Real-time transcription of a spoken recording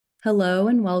Hello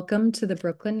and welcome to the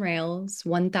Brooklyn Rail's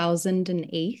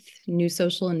 1008th New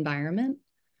Social Environment,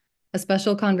 a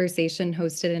special conversation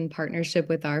hosted in partnership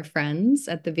with our friends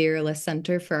at the Vera List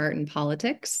Center for Art and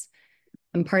Politics.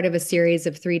 I'm part of a series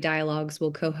of 3 dialogues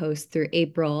we'll co-host through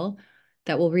April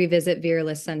that will revisit Vera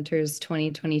List Center's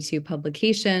 2022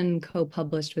 publication,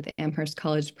 co-published with Amherst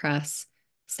College Press,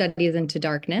 Studies into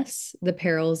Darkness, The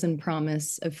Perils and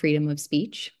Promise of Freedom of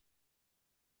Speech.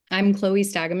 I'm Chloe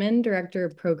Stagaman, Director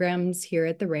of Programs here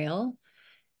at the Rail,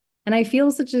 and I feel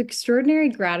such extraordinary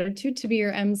gratitude to be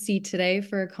your MC today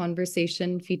for a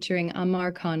conversation featuring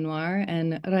Amar Kanwar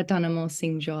and Rattanamol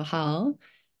Singh Johal,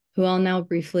 who I'll now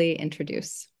briefly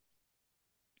introduce.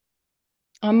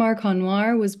 Amar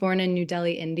Kanwar was born in New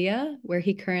Delhi, India, where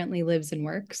he currently lives and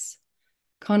works.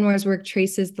 Kanwar's work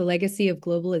traces the legacy of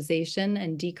globalization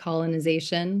and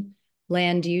decolonization,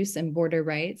 land use and border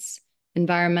rights,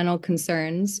 environmental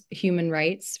concerns, human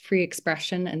rights, free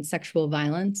expression, and sexual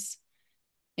violence.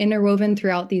 Interwoven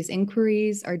throughout these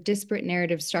inquiries are disparate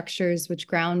narrative structures which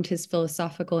ground his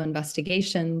philosophical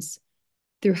investigations.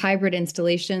 Through hybrid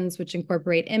installations which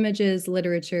incorporate images,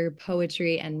 literature,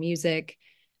 poetry, and music,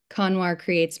 Kanwar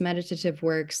creates meditative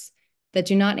works that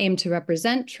do not aim to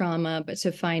represent trauma, but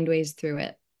to find ways through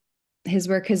it. His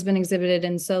work has been exhibited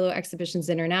in solo exhibitions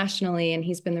internationally, and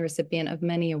he's been the recipient of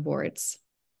many awards.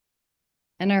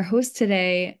 And our host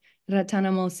today,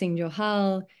 Rattanamol Singh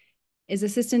Johal, is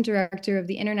Assistant Director of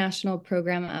the International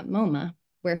Program at MoMA,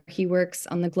 where he works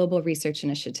on the Global Research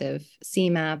Initiative,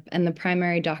 CMAP, and the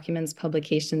Primary Documents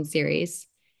Publication Series.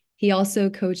 He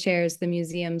also co-chairs the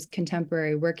museum's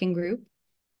Contemporary Working Group.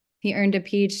 He earned a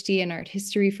Ph.D. in art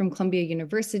history from Columbia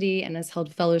University and has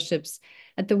held fellowships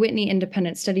at the Whitney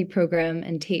Independent Study Program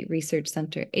and Tate Research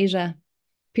Center, Asia.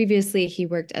 Previously, he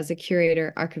worked as a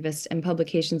curator, archivist, and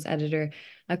publications editor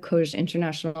at Khoj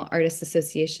International Artists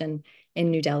Association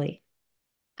in New Delhi.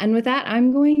 And with that,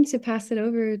 I'm going to pass it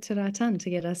over to Ratan to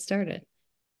get us started.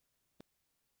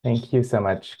 Thank you so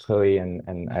much, Chloe.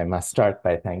 And I must start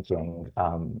by thanking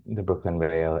the Brooklyn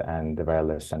Rail and the Vera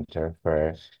List Center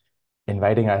for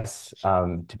inviting us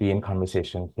to be in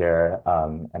conversation here.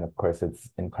 And of course, it's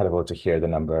incredible to hear the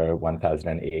number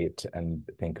 1008 and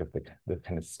think of the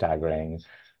kind of staggering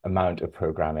amount of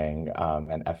programming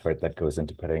and effort that goes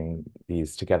into putting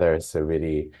these together. So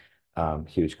really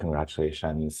huge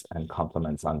congratulations and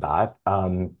compliments on that.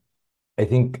 I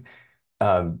think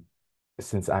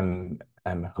since I'm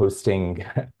hosting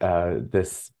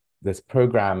this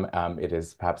program, it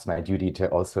is perhaps my duty to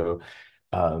also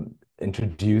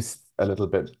introduce a little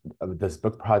bit of this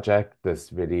book project,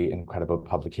 this really incredible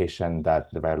publication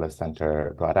that the Vera List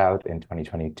Center brought out in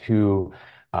 2022,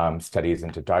 Studies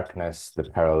into Darkness, the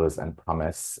Perils and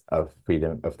Promise of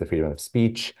the Freedom of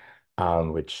Speech,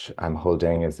 which I'm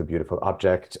holding as a beautiful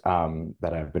object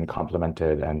that I've been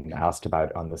complimented and asked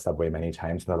about on the subway many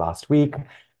times in the last week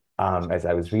as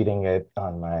I was reading it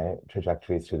on my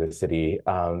trajectories through the city.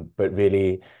 But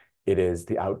really, it is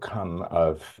the outcome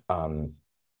of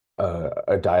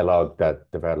a dialogue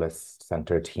that the Vera List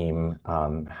Center team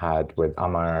had with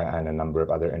Amar and a number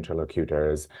of other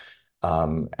interlocutors,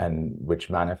 and which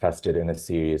manifested in a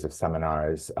series of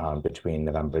seminars between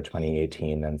November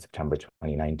 2018 and September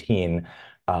 2019,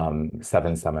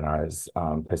 7 seminars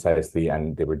precisely,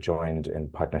 and they were joined in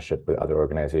partnership with other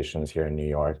organizations here in New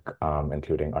York,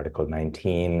 including Article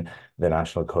 19, the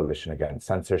National Coalition Against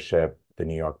Censorship, the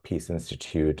New York Peace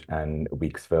Institute, and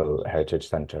Weeksville Heritage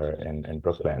Center in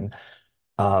Brooklyn.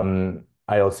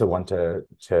 I also want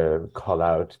to call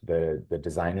out the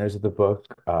designers of the book,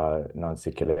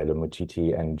 Nancy Kilelo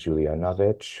Muchiti and Julia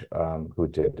Novich, who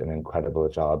did an incredible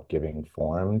job giving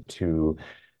form to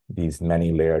these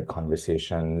many layered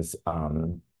conversations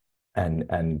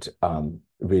and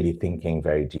really thinking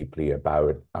very deeply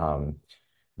about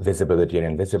visibility and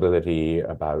invisibility,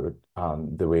 about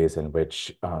the ways in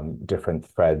which different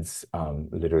threads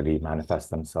literally manifest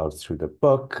themselves through the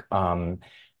book,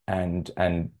 and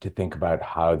to think about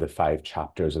how the 5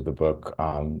 chapters of the book,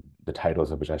 the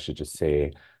titles of which I should just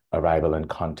say, Arrival and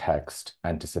Context,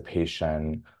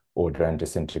 Anticipation, Order and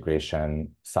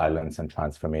Disintegration, Silence and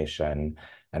Transformation,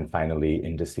 and finally,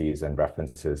 Indices and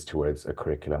References towards a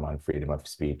Curriculum on Freedom of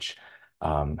Speech,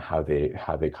 how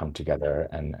they come together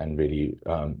and really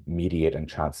mediate and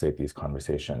translate these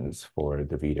conversations for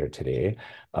the reader today.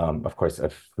 Of course, a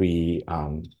free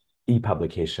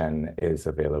e-publication is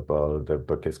available. The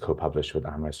book is co-published with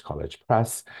Amherst College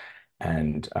Press,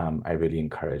 and I really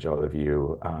encourage all of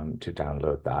you to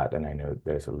download that. And I know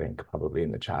there's a link probably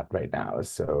in the chat right now.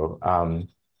 So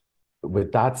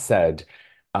with that said,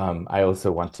 I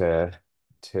also want to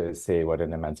to say what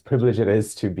an immense privilege it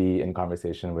is to be in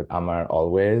conversation with Amar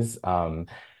always. And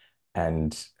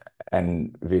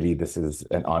and really, this is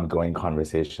an ongoing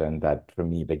conversation that for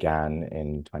me began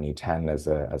in 2010 as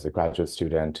a graduate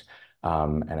student.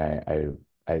 And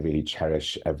I really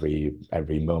cherish every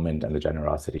moment and the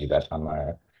generosity that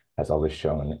Amar has always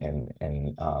shown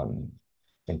in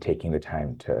taking the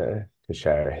time to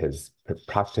share his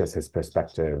practice, his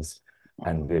perspectives,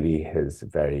 and really his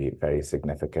very, very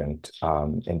significant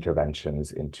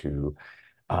interventions into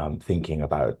thinking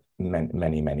about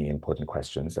many, many important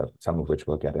questions, some of which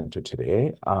we'll get into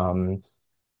today.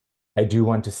 I do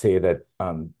want to say that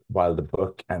while the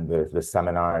book and the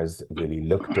seminars really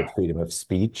looked at freedom of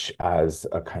speech as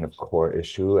a kind of core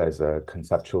issue, as a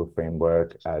conceptual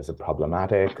framework, as a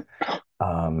problematic,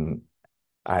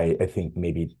 I think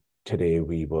maybe today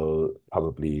we will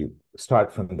probably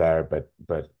start from there, but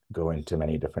go into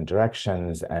many different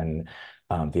directions. And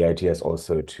the idea is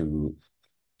also to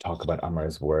talk about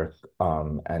Amar's work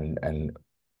and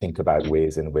think about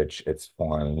ways in which its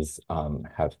forms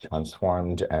have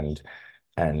transformed and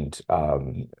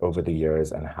over the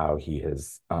years, and how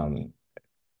he's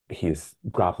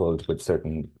grappled with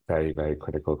certain very, very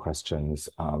critical questions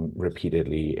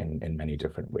repeatedly in many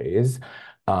different ways.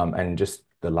 And just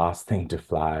the last thing to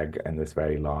flag in this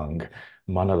very long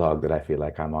monologue that I feel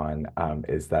like I'm on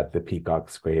is that The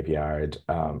Peacock's Graveyard,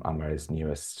 Amar's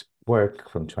newest work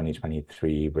from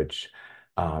 2023, which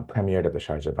premiered at the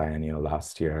Sharjah Biennial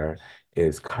last year,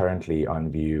 is currently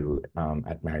on view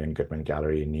at Marion Goodman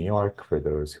Gallery in New York for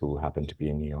those who happen to be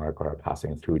in New York or are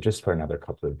passing through just for another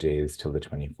couple of days till the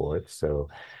 24th. So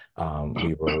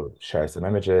we will share some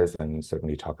images and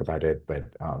certainly talk about it, but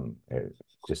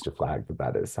just to flag that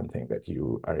that is something that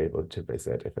you are able to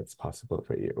visit if it's possible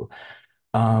for you.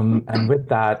 And with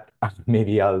that,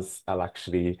 maybe I'll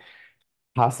actually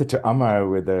pass it to Amar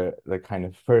with the kind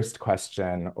of first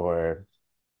question, or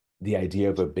the idea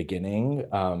of a beginning.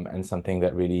 And something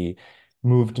that really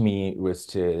moved me was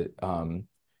to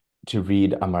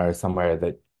read, Amar, somewhere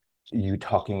that you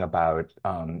talking about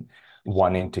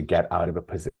wanting to get out of a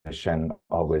position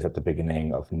always at the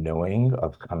beginning of knowing,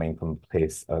 of coming from a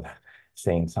place of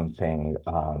saying something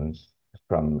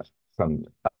from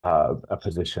a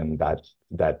position that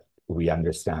we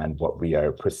understand what we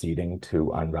are proceeding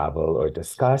to unravel or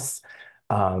discuss.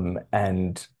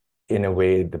 And in a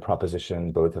way, the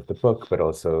proposition both of the book, but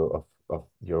also of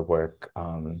your work,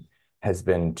 has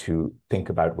been to think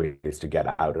about ways to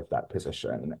get out of that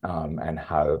position, and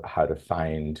how to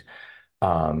find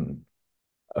a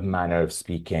manner of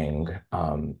speaking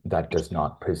that does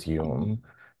not presume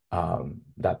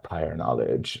that prior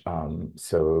knowledge.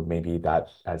 So maybe that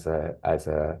as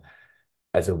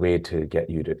a way to get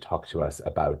you to talk to us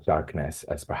about darkness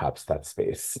as perhaps that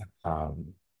space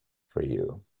for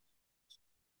you.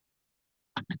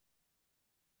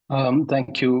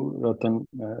 Thank you, Ratan.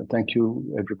 Thank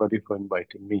you, everybody, for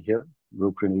inviting me here,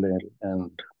 Brooklyn Lair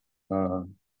and the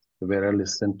Vera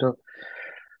List Center.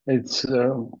 It's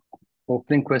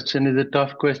opening question is a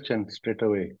tough question straight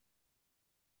away.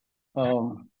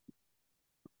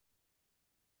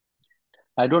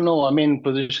 I don't know. I mean,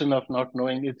 position of not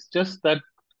knowing. It's just that,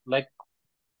 like,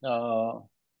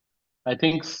 I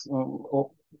think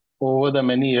over the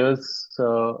many years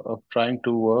of trying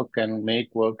to work and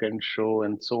make work and show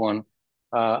and so on,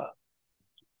 I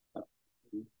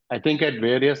think at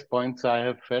various points I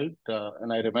have felt,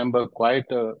 and I remember quite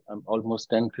almost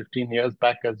 10, 15 years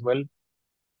back as well,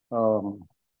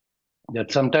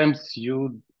 that sometimes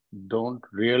you don't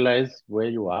realize where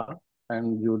you are,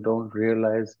 and you don't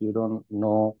realize, you don't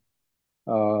know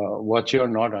what you're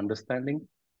not understanding.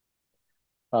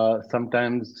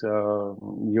 Sometimes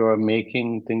you're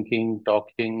making, thinking,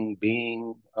 talking,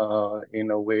 being in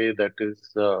a way that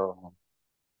is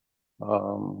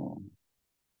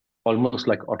almost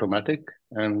like automatic,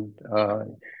 and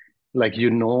like you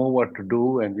know what to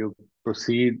do, and you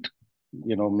proceed,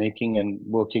 making and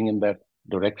working in that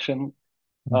direction.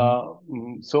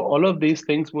 So all of these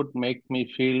things would make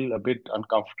me feel a bit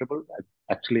uncomfortable,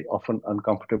 actually often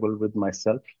uncomfortable with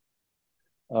myself.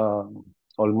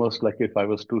 Almost like if I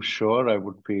was too sure, I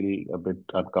would feel a bit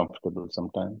uncomfortable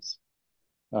sometimes.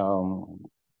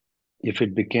 If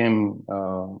it became,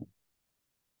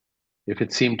 if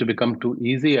it seemed to become too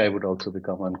easy, I would also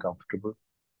become uncomfortable.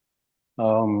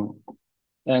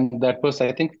 And that was,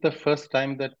 I think, the first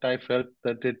time that I felt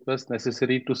that it was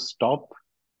necessary to stop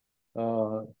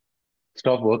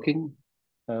working,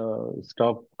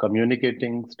 stop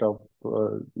communicating, stop,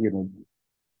 even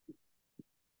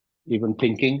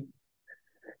thinking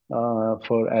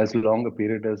for as long a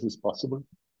period as is possible.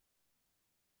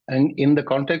 And in the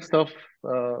context of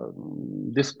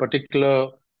this particular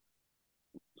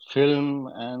film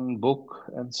and book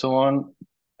and so on,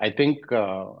 I think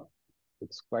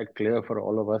it's quite clear for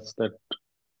all of us that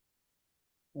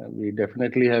we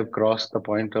definitely have crossed the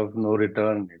point of no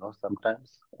return.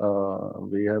 Sometimes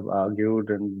we have argued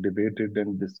and debated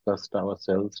and discussed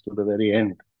ourselves to the very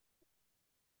end.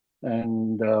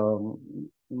 And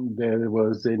there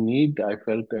was a need, I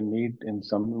felt a need in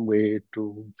some way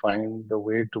to find the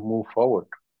way to move forward.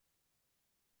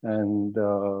 And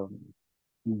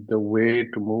the way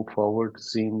to move forward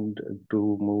seemed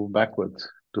to move backwards,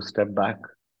 to step back.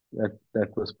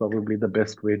 That was probably the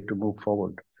best way to move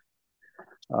forward.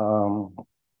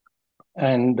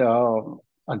 And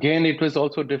again, it was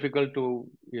also difficult to,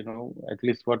 at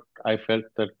least what I felt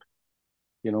that,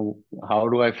 how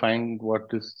do I find what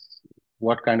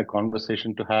kind of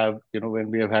conversation to have, when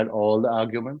we have had all the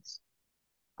arguments?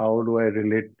 How do I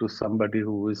relate to somebody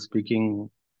who is speaking?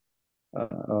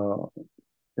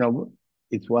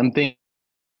 It's one thing.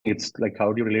 It's like,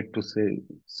 how do you relate to, say,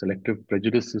 selective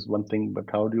prejudice is one thing, but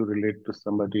how do you relate to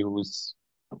somebody who's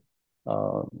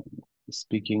uh,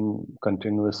 speaking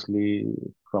continuously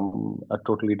from a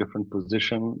totally different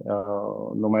position,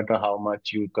 no matter how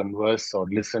much you converse or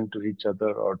listen to each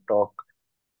other or talk,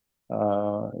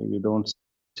 you don't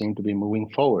seem to be moving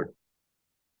forward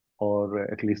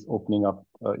or at least opening up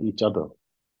each other.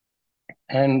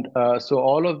 And so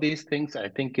all of these things, I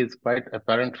think, is quite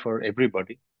apparent for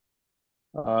everybody.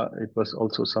 It was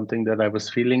also something that I was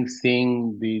feeling,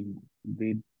 seeing the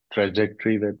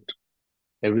trajectory that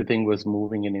everything was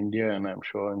moving in India, and I'm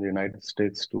sure in the United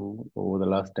States too, over the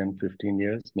last 10, 15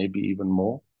 years, maybe even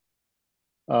more,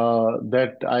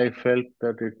 that I felt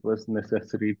that it was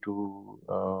necessary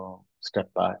to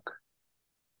step back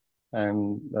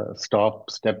and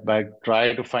step back,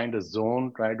 try to find a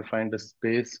zone, try to find a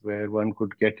space where one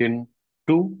could get in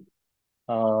to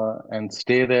and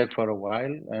stay there for a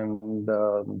while and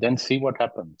then see what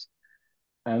happens.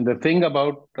 And the thing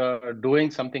about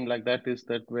doing something like that is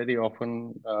that very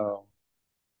often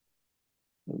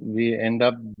we end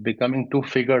up becoming too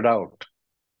figured out.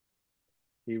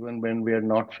 Even when we are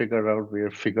not figured out, we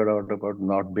are figured out about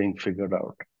not being figured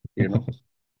out,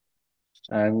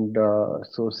 And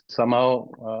so somehow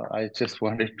I just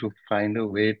wanted to find a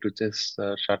way to just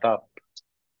shut up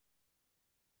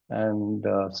and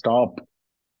stop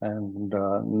and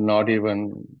not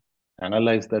even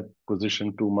analyze that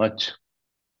position too much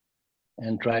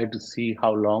and try to see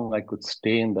how long I could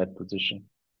stay in that position.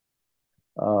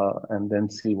 And then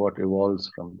see what evolves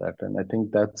from that. And I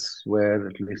think that's where,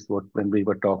 at least when we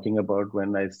were talking about,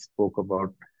 when I spoke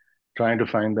about trying to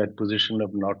find that position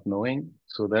of not knowing,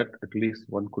 so that at least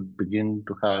one could begin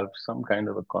to have some kind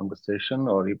of a conversation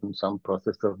or even some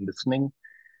process of listening,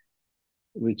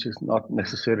 which is not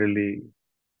necessarily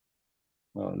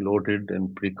loaded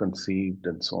and preconceived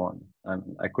and so on.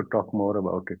 And I could talk more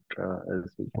about it as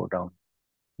we go down,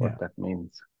 what that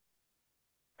means.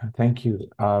 Thank you.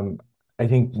 I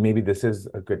think maybe this is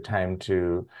a good time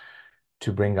to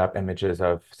bring up images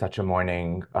of Such a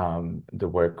Morning, the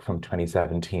work from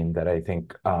 2017 that I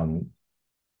think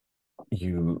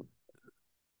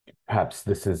perhaps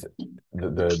this is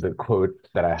the quote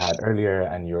that I had earlier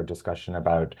and your discussion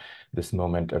about this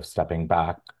moment of stepping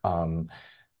back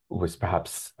was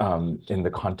perhaps in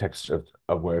the context of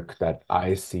a work that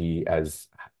I see as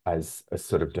a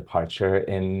sort of departure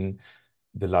in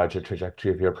the larger trajectory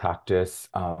of your practice.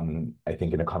 I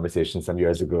think in a conversation some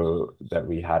years ago that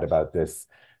we had about this,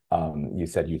 you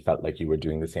said you felt like you were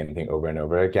doing the same thing over and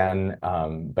over again.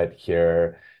 But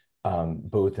here,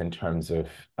 both in terms of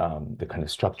the kind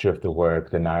of structure of the work,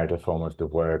 the narrative form of the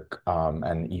work,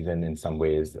 and even in some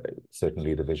ways,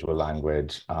 certainly the visual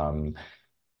language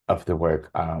of the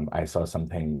work, I saw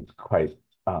something quite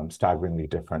staggeringly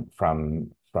different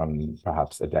from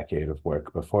perhaps a decade of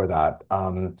work before that.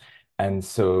 And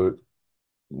so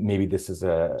maybe this is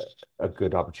a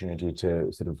good opportunity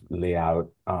to sort of lay out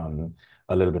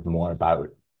a little bit more about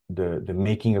the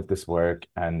making of this work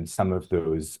and some of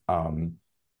those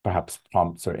perhaps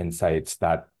prompts or insights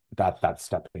that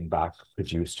stepping back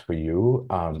produced for you.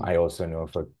 I also know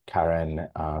for Karen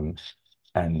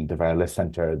and the Vera List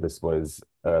Center, this was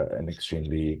an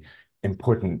extremely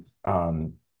important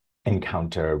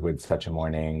encounter with Such a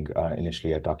Morning,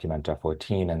 initially at Documenta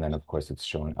 14, and then of course it's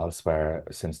shown elsewhere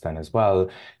since then as well,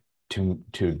 to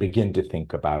begin to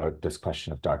think about this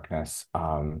question of darkness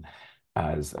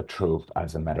as a trope,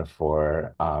 as a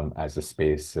metaphor, as a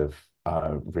space of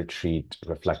retreat,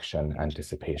 reflection,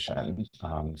 anticipation.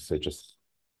 So just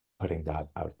putting that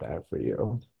out there for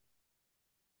you.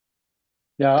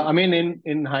 Yeah, I mean,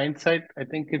 in hindsight, I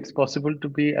think it's possible to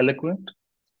be eloquent,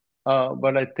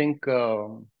 but I think uh,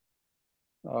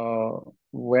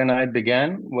 when I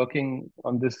began working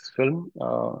on this film,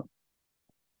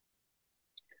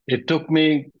 it took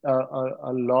me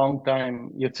a long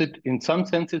time. In some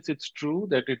senses, it's true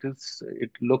that it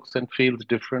looks and feels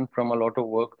different from a lot of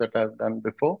work that I've done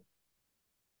before.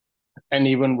 And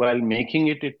even while making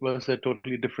it, it was a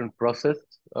totally different process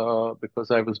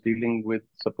because I was dealing with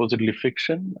supposedly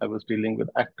fiction. I was dealing with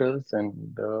actors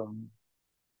and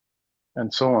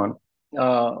so on.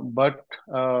 But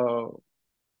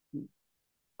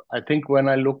I think when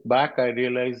I look back, I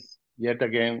realize yet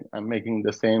again I'm making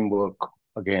the same work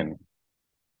again,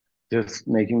 just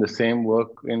making the same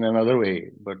work in another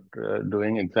way, but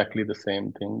doing exactly the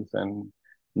same things and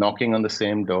knocking on the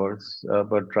same doors,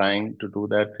 but trying to do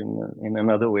that in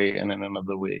another way and in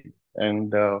another way.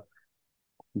 And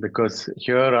because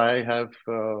here I have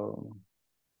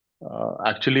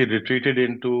actually retreated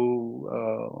into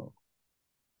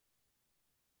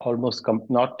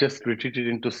not just retreated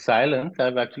into silence,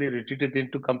 I've actually retreated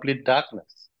into complete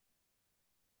darkness.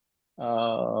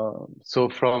 So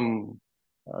from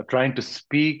trying to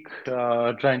speak,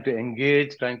 trying to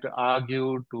engage, trying to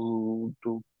argue, to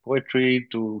poetry,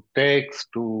 to text,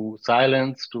 to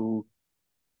silence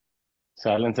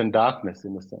and darkness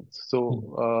in a sense.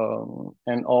 So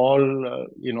and all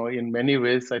in many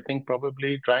ways, I think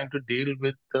probably trying to deal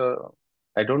with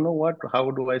I don't know how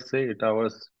do I say it?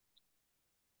 Our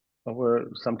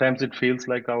sometimes it feels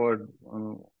like our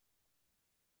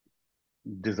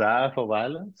desire for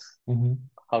violence,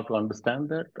 how to understand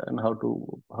that and how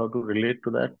to relate to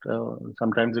that.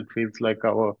 Sometimes it feels like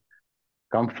our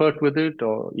comfort with it,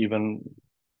 or even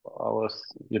our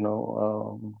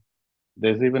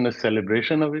there's even a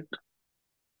celebration of it,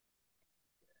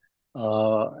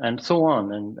 and so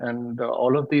on. And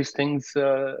all of these things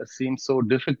seem so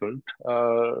difficult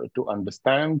to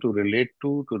understand, to relate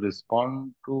to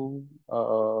respond to.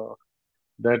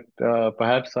 That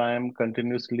perhaps I am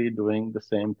continuously doing the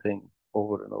same thing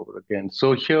over and over again.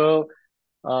 So here,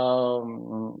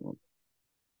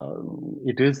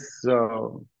 it is.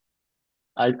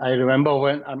 I remember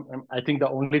when I think the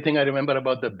only thing I remember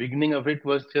about the beginning of it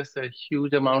was just a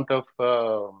huge amount of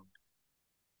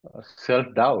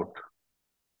self-doubt,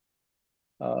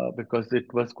 because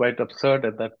it was quite absurd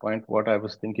at that point what I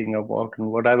was thinking about,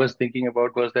 and what I was thinking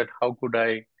about was that how could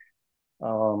I,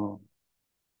 um,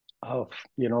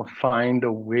 find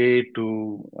a way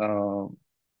to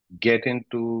get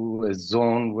into a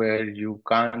zone where you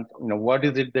can't, what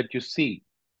is it that you see?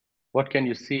 What can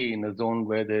you see in a zone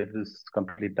where there is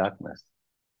complete darkness?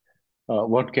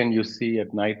 What can you see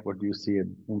at night? What do you see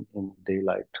in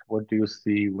daylight? What do you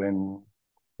see when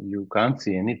you can't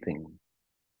see anything?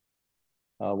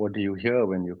 What do you hear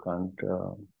when you can't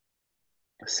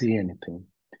see anything?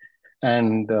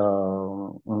 And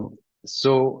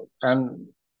so and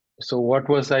so, what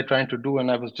was I trying to do?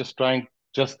 And I was just trying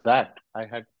just that. I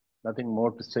had nothing more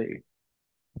to say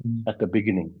at the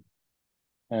beginning,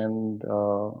 and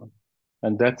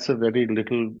that's a very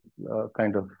little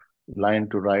kind of line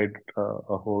to write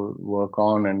a whole work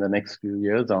on and the next few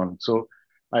years on. So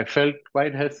I felt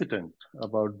quite hesitant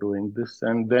about doing this.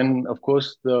 And then, of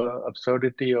course, the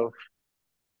absurdity of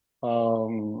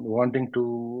wanting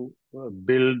to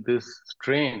build this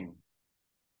strain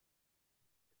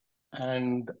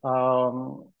and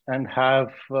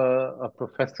have a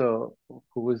professor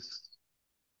who is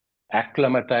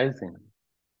acclimatizing,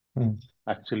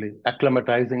 actually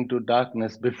acclimatizing to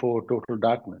darkness before total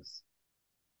darkness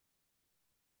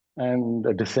and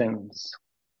descends.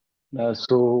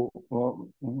 So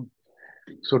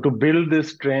to build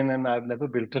this train, and I've never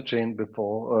built a train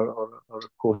before, or a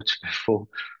coach before,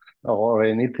 or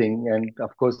anything. And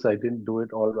of course, I didn't do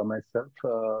it all by myself,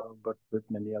 but with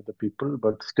many other people.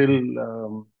 But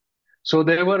still, so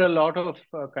there were a lot of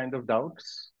kind of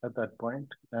doubts at that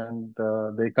point, and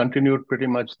they continued pretty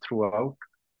much throughout.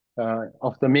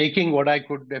 Of the making, what I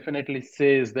could definitely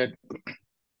say is that,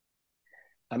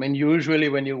 I mean, usually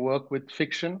when you work with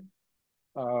fiction,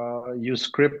 you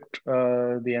script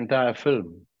the entire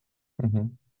film.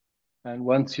 And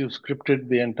once you've scripted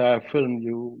the entire film,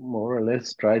 you more or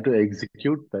less try to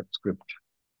execute that script.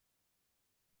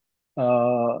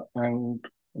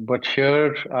 But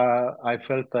here, I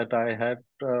felt that I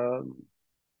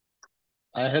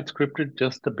had scripted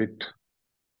just a bit,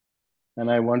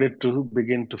 and I wanted to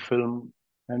begin to film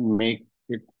and make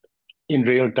it in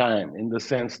real time, in the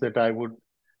sense that I would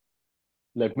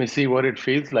let me see what it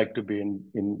feels like to be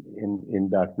in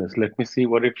darkness. Let me see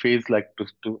what it feels like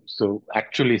to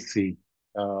actually see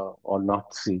or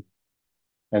not see.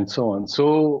 and so on.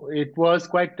 So it was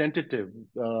quite tentative,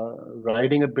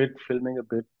 writing a bit, filming a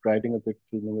bit, writing a bit,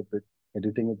 filming a bit,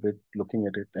 editing a bit, looking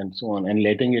at it, and so on, and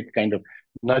letting it kind of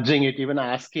nudging it, even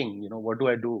asking, what do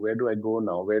I do? Where do I go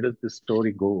now? Where does this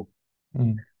story go?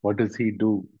 Mm. What does he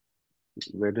do?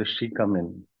 Where does she come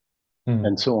in? Mm.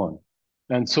 And so on.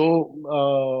 And so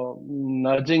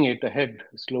nudging it ahead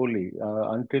slowly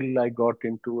until I got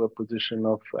into a position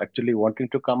of actually wanting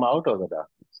to come out of the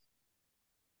darkness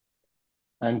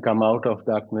and come out of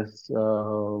darkness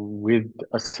with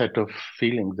a set of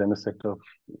feelings and a set of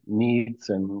needs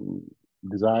and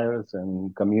desires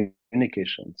and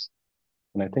communications.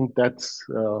 And I think that's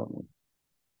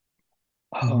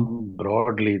Mhm.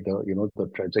 broadly the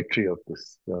trajectory of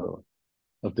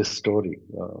this story,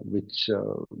 which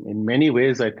in many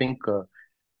ways I think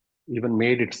even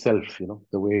made itself,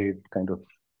 the way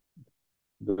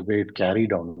it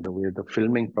carried on, the way the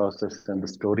filming process and the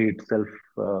story itself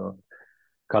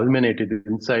culminated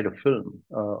inside a film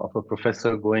of a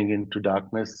professor going into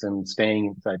darkness and staying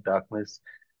inside darkness,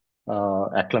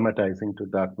 acclimatizing to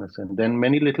darkness. And then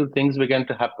many little things began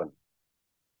to happen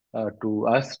to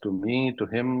us, to me, to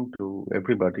him, to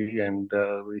everybody. And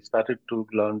we started to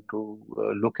learn to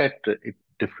look at it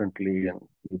differently. And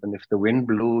even if the wind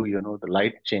blew, the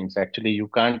light changed. Actually, you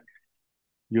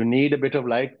need a bit of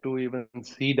light to even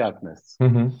see darkness.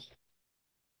 Mhm.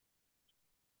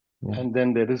 Yeah. And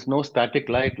then there is no static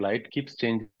light. Light keeps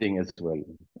changing as well.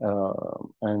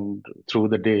 And through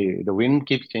the day, the wind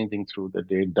keeps changing through the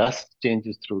day. Dust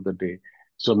changes through the day.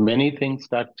 So many things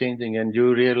start changing, and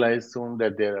you realize soon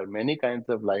that there are many kinds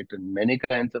of light and many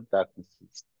kinds of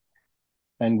darknesses.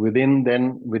 And within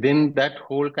that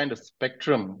whole kind of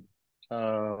spectrum,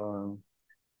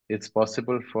 it's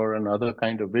possible for another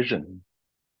kind of vision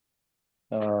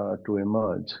to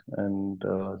emerge. And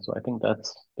so I think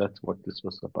that's what this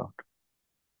was about.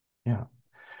 Yeah.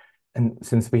 And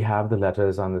since we have the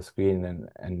letters on the screen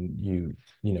and you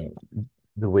know,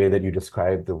 the way that you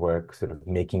describe the work sort of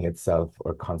making itself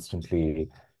or constantly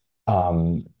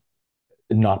um,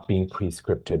 not being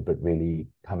pre-scripted, but really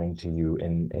coming to you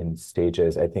in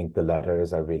stages, I think the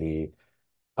letters are really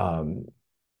um,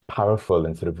 powerful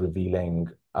and sort of revealing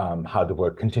how the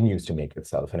work continues to make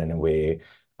itself. And in a way,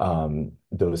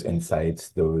 those insights,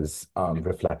 those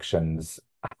reflections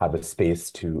have a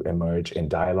space to emerge in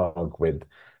dialogue with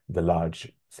the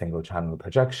large single channel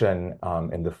projection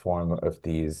in the form of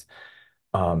these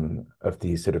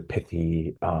sort of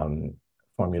pithy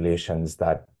formulations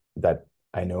that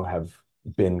I know have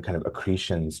been kind of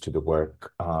accretions to the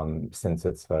work since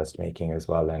its first making as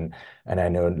well. And I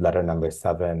know letter number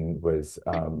 7 was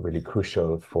really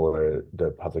crucial for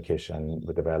the publication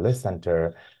with the Vera List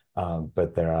Center.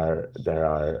 But there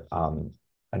are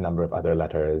a number of other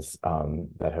letters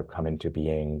that have come into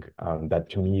being that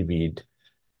to me read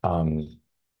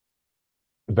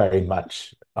very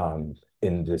much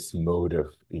in this mode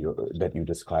of that you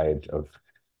described of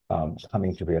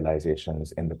coming to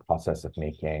realizations in the process of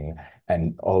making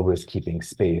and always keeping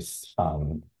space,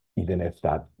 even if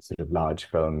that sort of large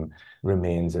film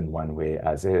remains in one way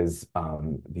as is,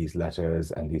 these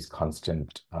letters and these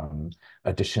constant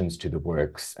additions to the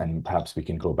works. And perhaps we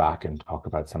can go back and talk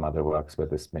about some other works where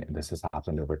this has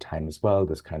happened over time as well,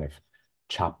 this kind of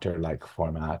chapter-like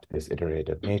format, this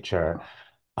iterative nature.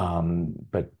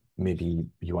 But maybe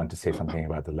you want to say something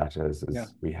about the letters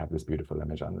as we have this beautiful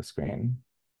image on the screen.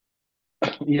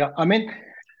 Yeah, I mean,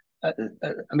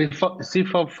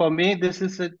 for me, this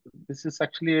is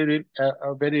actually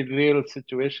a very real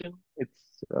situation.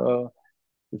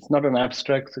 It's not an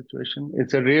abstract situation.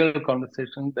 It's a real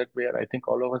conversation that I think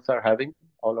all of us are having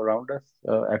all around us,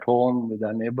 at home, with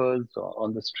our neighbors,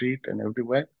 on the street, and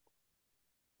everywhere.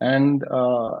 And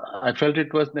I felt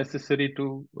it was necessary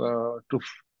to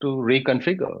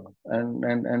reconfigure,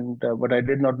 but I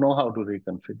did not know how to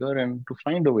reconfigure and to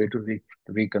find a way to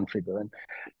reconfigure. And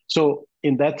so,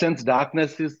 in that sense,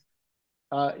 darkness is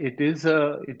it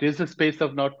is a space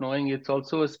of not knowing. It's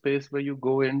also a space where you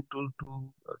go in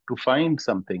to find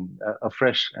something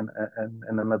afresh and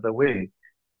another way.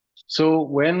 So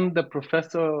when the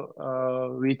professor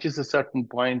reaches a certain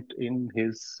point in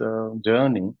his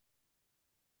journey,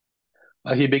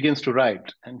 he begins to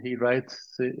write, and he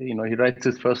writes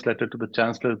his first letter to the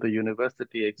chancellor of the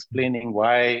university, explaining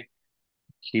why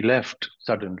he left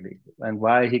suddenly and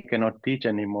why he cannot teach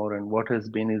anymore and what has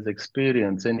been his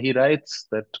experience. And he writes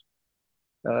that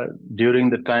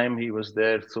during the time he was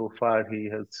there, so far he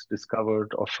has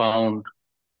discovered or found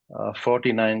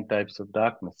 49 types of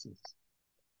darknesses,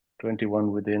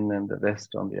 21 within and the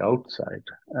rest on the outside,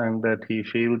 and that he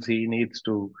feels he needs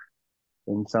to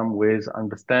in some ways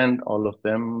understand all of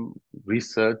them,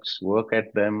 research, work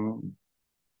at them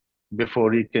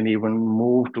before he can even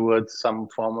move towards some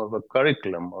form of a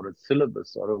curriculum or a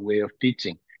syllabus or a way of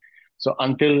teaching. So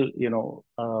until, in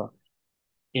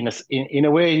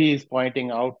a way, he is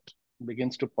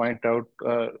begins to point out,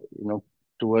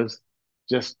 towards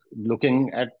just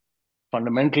looking at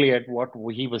fundamentally at what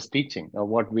he was teaching or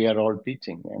what we are all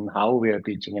teaching and how we are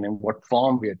teaching and in what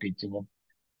form we are teaching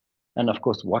and of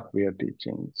course what we are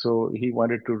teaching. So he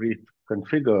wanted to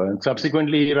reconfigure, and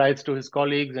subsequently he writes to his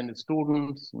colleagues and his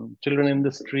students and children in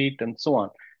the street and so on.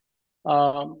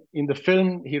 In the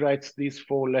film, he writes these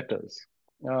 4 letters,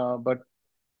 but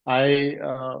I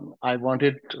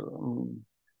wanted,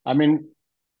 I mean,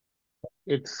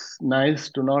 it's nice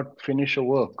to not finish a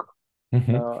work.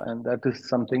 And that is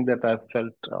something that I've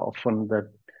felt often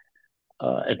that,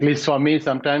 at least for me,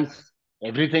 sometimes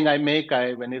everything I make,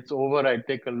 when it's over, I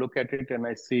take a look at it and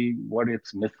I see what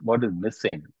is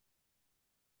missing.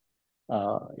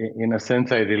 In a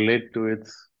sense, I relate to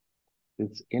its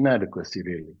inadequacy,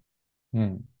 really.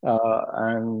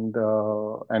 And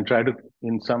try to,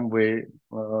 in some way,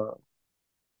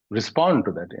 respond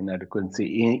to that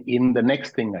inadequacy in the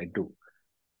next thing I do.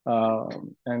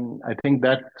 And I think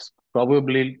that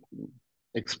probably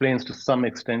explains to some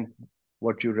extent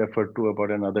what you referred to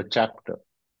about another chapter.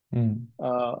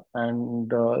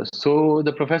 So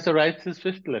the professor writes his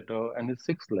 5th letter and his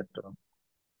 6th letter,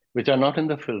 which are not in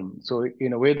the film. So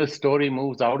in a way, the story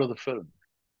moves out of the film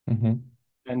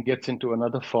and gets into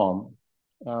another form.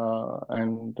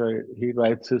 He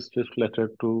writes his 5th letter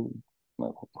to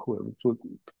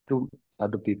to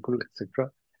other people,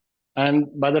 etc. And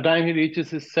by the time he reaches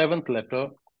his 7th letter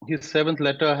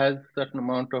has a certain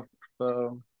amount of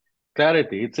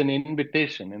clarity. It's an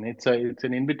invitation, and it's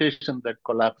an invitation that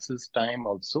collapses time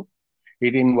also.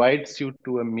 It invites you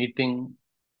to a meeting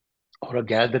or a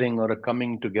gathering or a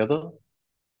coming together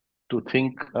to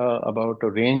think about a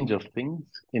range of things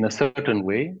in a certain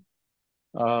way,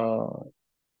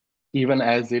 even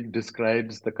as it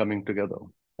describes the coming together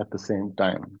at the same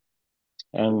time.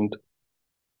 And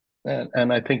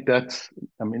I think that's,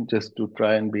 just to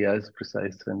try and be as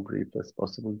precise and brief as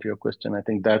possible to your question, I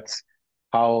think that's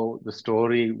how the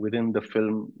story within the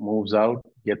film moves out,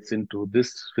 gets into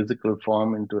this physical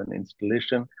form, into an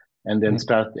installation, and then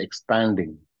starts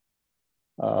expanding.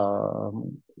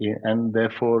 And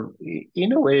therefore,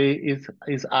 in a way,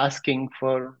 is asking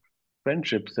for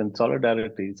friendships and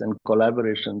solidarities and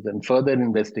collaborations and further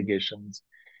investigations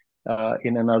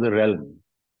in another realm,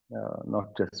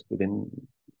 not just within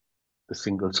the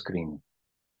single screen.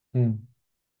 One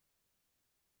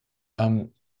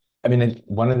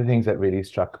of the things that really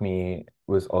struck me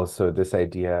was also this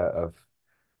idea of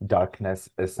darkness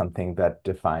as something that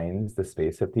defines the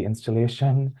space of the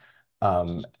installation,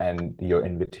 and your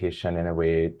invitation in a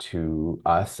way to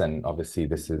us. And obviously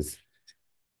this is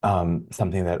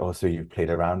something that also you've played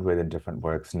around with in different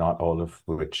works, not all of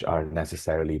which are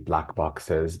necessarily black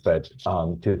boxes, but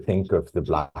to think of the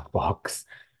black box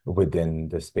within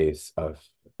the space of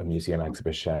a museum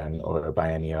exhibition or a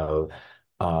biennial,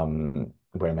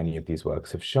 where many of these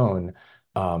works have shown,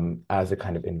 as a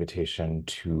kind of invitation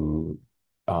to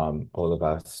all of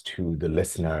us, to the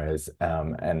listeners.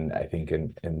 And I think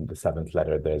in the 7th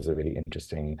letter, there's a really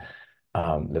interesting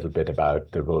little bit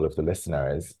about the role of the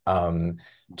listeners, and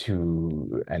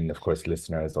of course,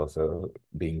 listeners also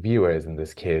being viewers in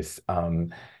this case.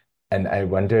 And I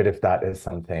wondered if that is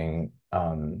something,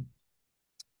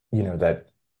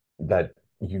 that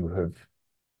you have,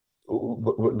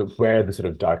 where the sort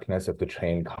of darkness of the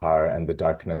train car and the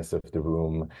darkness of the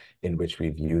room in which we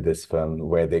view this film,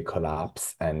 where they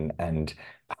collapse, and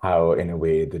how, in a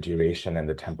way, the duration and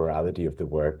the temporality of the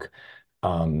work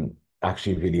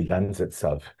actually really lends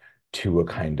itself to a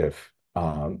kind of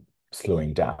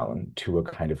slowing down, to a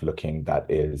kind of looking that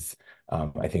is,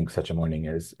 I think Such a Morning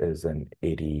is an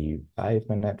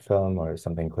 85-minute film or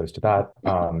something close to that.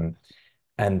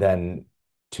 And then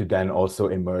to then also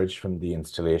emerge from the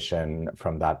installation,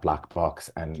 from that black box,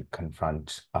 and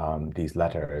confront these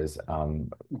letters,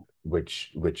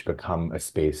 which become a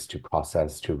space to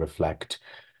process, to reflect,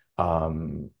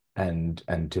 and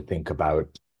to think about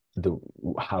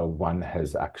how one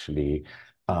has actually,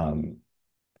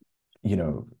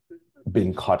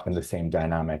 been caught in the same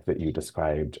dynamic that you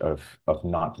described of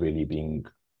not really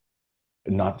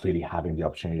having the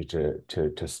opportunity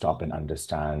to stop and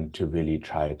understand, to really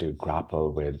try to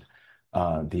grapple with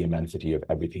the immensity of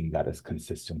everything that is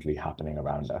consistently happening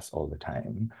around us all the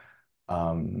time.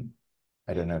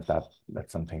 I don't know if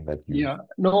that's something that you... Yeah,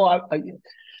 no,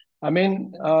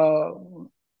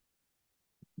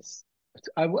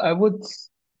 I would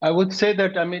I would say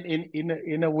that, I mean,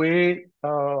 in a way,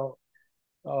 uh,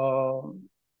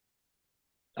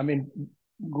 I mean,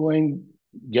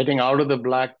 getting out of the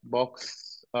black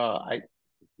box, I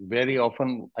very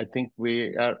often, I think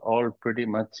we are all pretty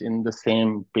much in the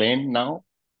same plane now.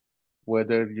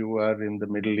 Whether you are in the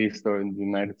Middle East or in the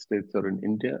United States or in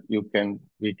India, we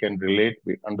can relate,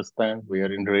 we understand, we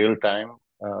are in real time,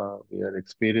 we are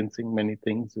experiencing many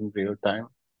things in real time.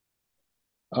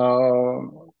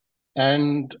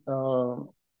 And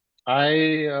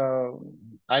I uh,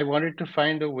 I wanted to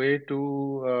find a way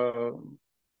to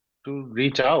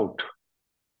reach out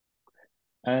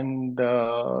and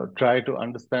try to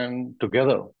understand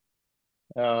together.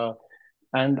 Uh,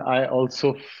 and I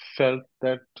also felt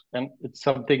that, and it's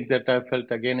something that I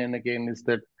felt again and again, is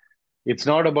that it's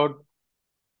not about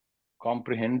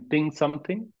comprehending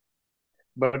something,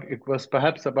 but it was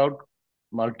perhaps about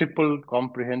multiple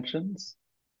comprehensions,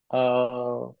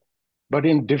 uh, but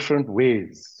in different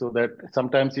ways. So that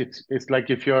sometimes it's like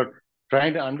if you're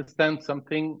trying to understand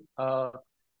something,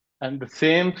 and the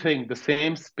same thing, the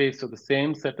same space, or the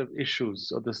same set of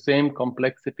issues, or the same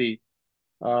complexity,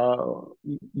 uh,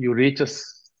 you reach a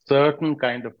certain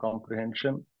kind of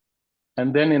comprehension,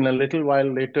 and then in a little while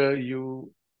later,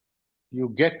 you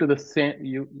get to the same,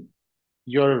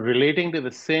 you're relating to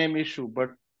the same issue,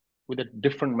 but with a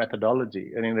different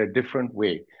methodology and in a different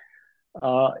way.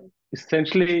 Uh,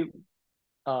 Essentially,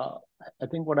 uh, I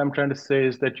think what I'm trying to say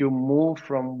is that you move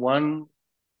from one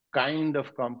kind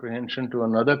of comprehension to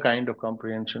another kind of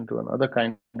comprehension to another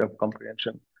kind of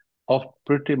comprehension of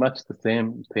pretty much the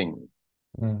same thing.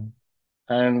 Mm.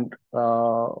 And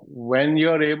when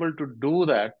you're able to do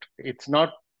that, it's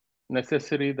not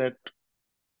necessary that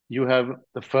you have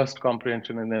the first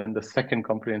comprehension and then the second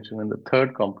comprehension and the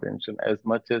third comprehension, as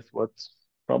much as what's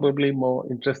probably more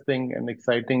interesting and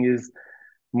exciting is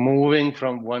moving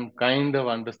from one kind of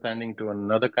understanding to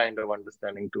another kind of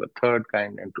understanding to a third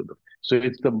kind, and to the so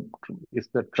it's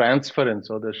the transference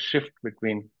or the shift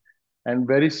between, and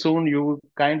very soon you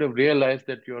kind of realize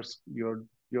that you're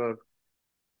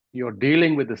you're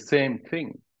dealing with the same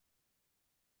thing,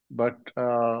 but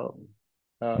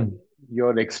Mm.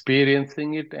 you're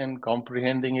experiencing it and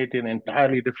comprehending it in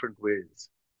entirely different ways.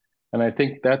 And I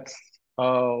think that's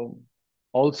uh,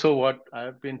 also what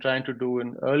I've been trying to do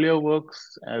in earlier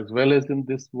works as well as in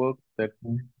this work, that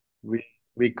Mm. we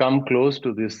we come close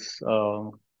to this,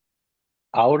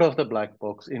 out of the black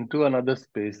box into another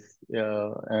space,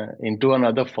 into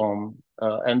another form,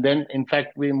 and then in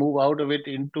fact we move out of it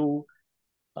into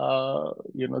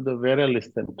the Vera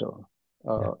List Center.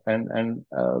 Yeah. And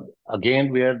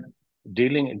again, we are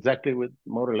dealing exactly with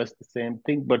more or less the same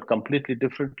thing, but completely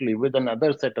differently with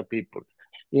another set of people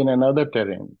in another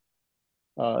terrain.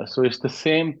 So it's the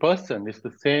same person, it's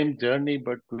the same journey,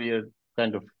 but we are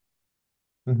kind of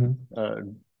Mm-hmm. uh,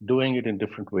 doing it in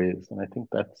different ways. And I think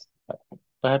that's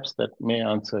perhaps that may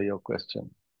answer your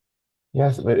question.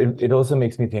 Yes, but it also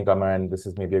makes me think, Amar, and this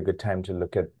is maybe a good time to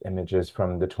look at images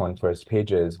from the 21st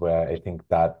pages, where I think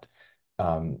that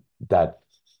that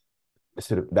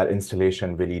sort of that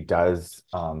installation really does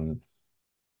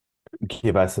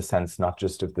give us a sense not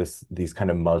just of these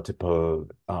kind of multiple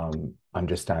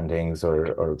understandings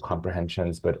or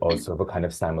comprehensions, but also of a kind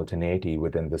of simultaneity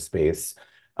within the space,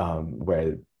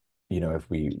 where, if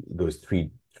those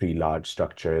three large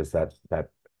structures that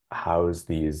house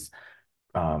these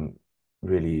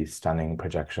really stunning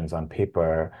projections on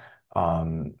paper.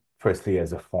 Firstly,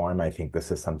 as a form, I think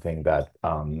this is something that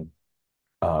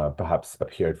perhaps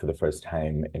appeared for the first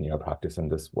time in your practice in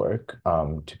this work,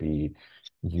 to be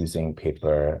using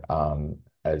paper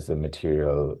as a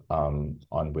material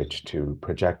on which to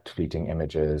project fleeting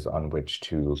images, on which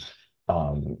to,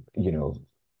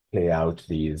 play out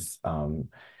these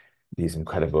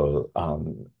incredible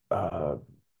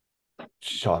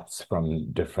shots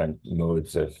from different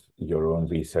modes of your own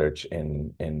research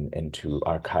into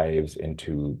archives,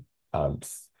 into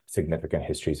significant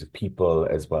histories of people,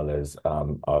 as well as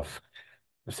of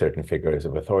certain figures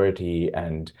of authority.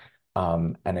 And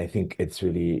I think it's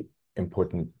really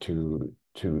important to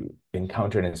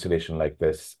encounter an installation like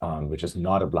this, which is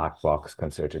not a black box,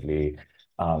 concertedly,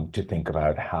 to think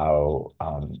about how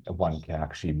one can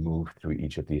actually move through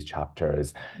each of these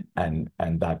chapters, and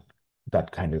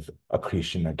that kind of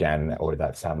accretion again, or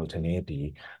that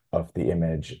simultaneity of the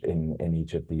image in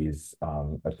each of these,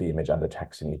 of the image and the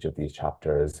text in each of these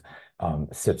chapters,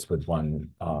 sits with one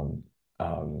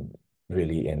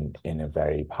really in a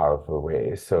very powerful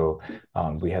way. So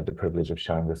we had the privilege of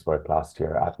showing this work last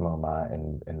year at MoMA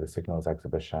in the Signals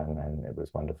exhibition, and it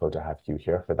was wonderful to have you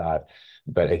here for that.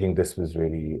 But I think this was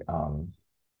really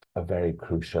a very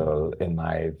crucial, in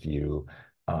my view,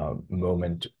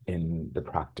 moment in the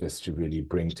practice to really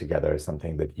bring together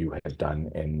something that you had done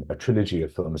in a trilogy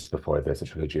of films before this, a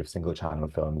trilogy of single channel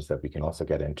films that we can also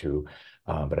get into.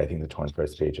 But I think The Torn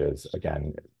First Pages,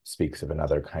 again, speaks of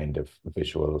another kind of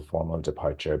visual formal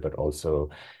departure, but also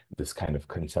this kind of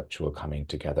conceptual coming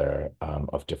together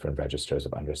of different registers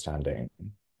of understanding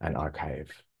and archive.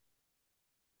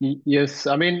 Yes,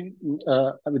 I mean,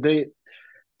 the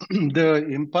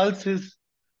impulse is,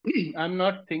 I'm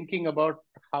not thinking about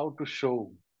how to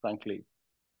show, frankly,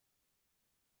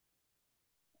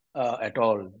 at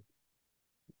all.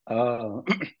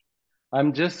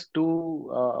 I'm just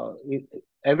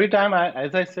every time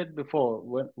as I said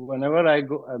before, whenever I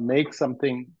make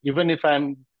something, even if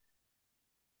I'm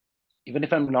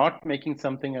not making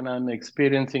something and I'm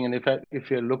experiencing, and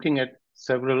if you're looking at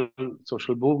several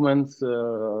social movements,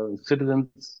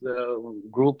 citizens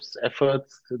groups,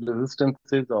 efforts,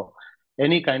 resistances, or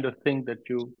any kind of thing that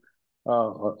you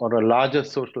or a larger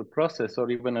social process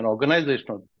or even an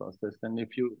organizational process, and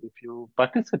if you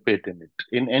participate in it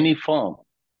in any form,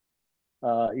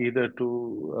 either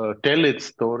to tell its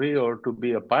story or to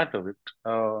be a part of it.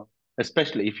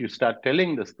 Especially if you start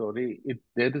telling the story,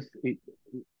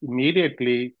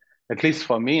 immediately, at least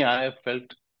for me, I have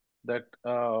felt that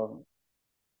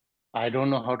I don't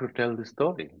know how to tell the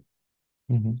story.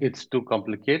 Mm-hmm. It's too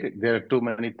complicated. There are too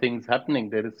many things happening.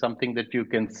 There is something that you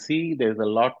can see. There's a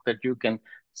lot that you can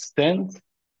sense,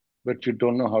 but you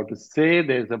don't know how to say.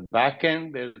 There's a back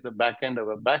end. There's the back end of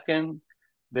a back end.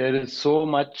 There is so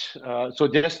much. So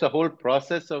just the whole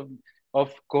process of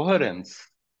coherence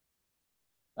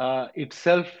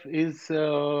itself is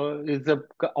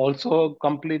also a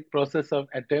complete process of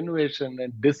attenuation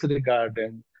and disregard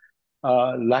and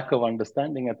lack of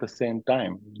understanding at the same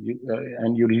time.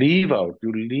 And you leave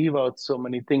out so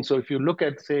many things. So if you look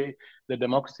at, say, the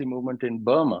democracy movement in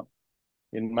Burma,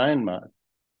 in Myanmar,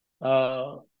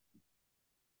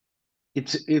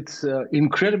 it's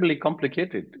incredibly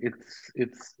complicated.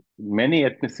 It's many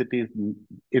ethnicities.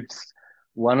 It's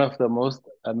one of the most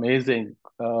amazing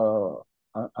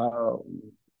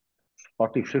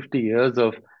 40, 50 years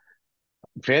of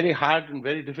very hard and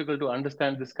very difficult to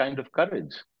understand this kind of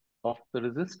courage of the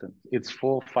resistance. It's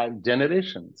 4, 5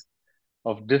 generations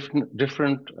of different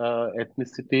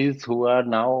ethnicities who are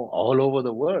now all over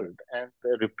the world and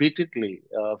repeatedly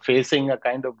facing a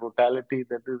kind of brutality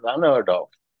that is unheard of.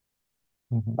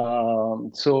 Mm-hmm.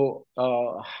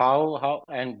 How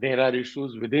and there are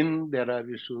issues within, there are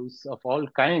issues of all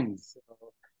kinds.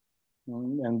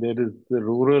 And there is the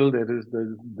rural, there is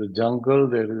the jungle,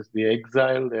 there is the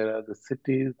exile, there are the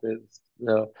cities, there's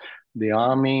the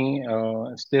army.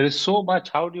 There is so much.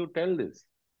 How do you tell this?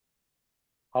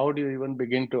 How do you even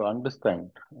begin to understand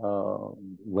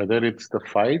whether it's the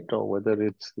fight or whether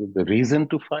it's the reason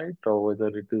to fight or whether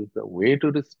it is the way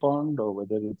to respond or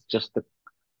whether it's just the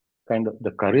kind of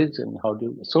the courage, and how do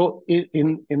you, so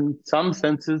in some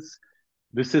senses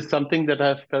this is something that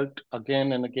I've felt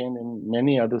again and again in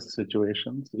many other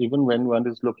situations, even when one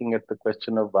is looking at the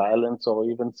question of violence or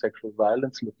even sexual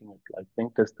violence, looking at, I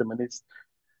think, testimonies.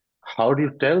 How do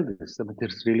you tell this? I mean,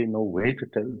 there's really no way to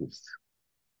tell this.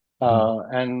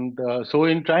 So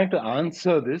in trying to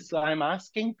answer this, I'm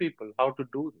asking people how to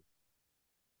do this.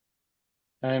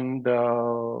 And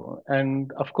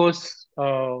of course,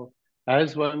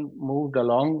 as one moved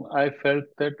along, I felt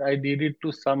that I needed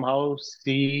to somehow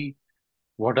see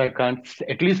what I can't,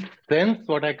 at least sense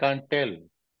what I can't tell.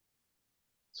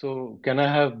 So can I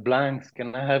have blanks?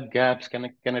 Can I have gaps? Can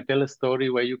I tell a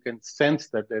story where you can sense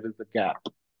that there is a gap,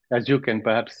 as you can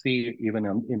perhaps see even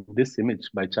in this image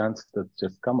by chance that's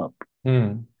just come up.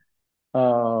 Mm.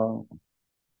 Or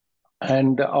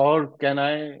can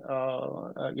I,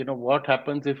 what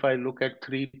happens if I look at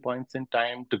 3 points in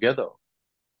time together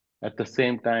at the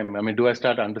same time? I mean, do I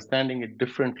start understanding it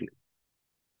differently?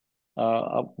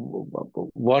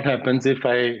 What happens if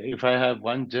I have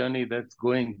one journey that's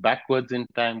going backwards in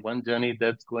time, one journey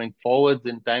that's going forwards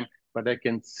in time, but I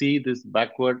can see this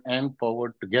backward and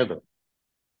forward together?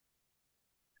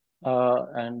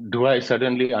 And do I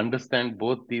suddenly understand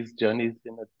both these journeys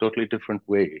in a totally different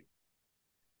way?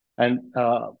 And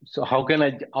so how can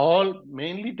I, all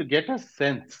mainly to get a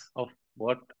sense of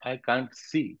what I can't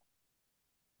see,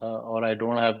 or I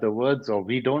don't have the words, or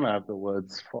we don't have the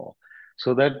words for,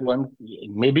 so that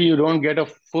maybe you don't get a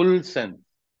full sense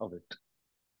of it,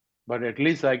 but at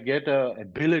least I get a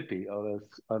ability or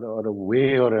a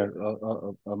way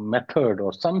or a method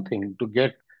or something to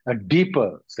get a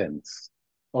deeper sense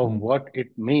of what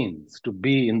it means to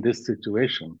be in this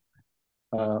situation,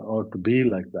 or to be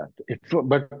like that.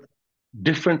 But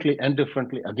differently and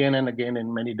differently, again and again,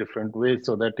 in many different ways,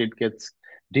 so that it gets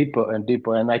deeper and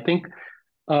deeper. And I think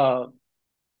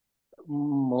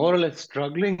more or less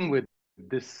struggling with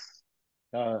this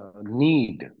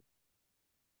need.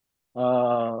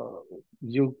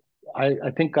 You,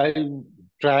 I think I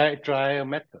try a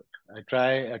method.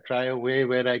 I try a way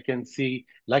where I can see,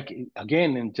 like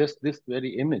again, in just this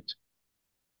very image,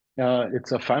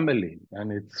 it's a family,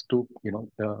 and it's two,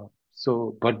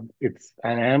 so, but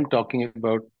and I am talking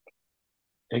about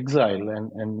exile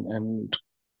and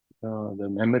the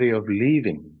memory of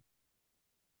leaving.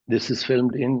 This is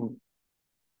filmed in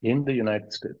the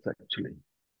United States, actually.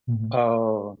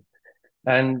 Uh,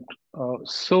 and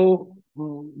so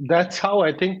that's how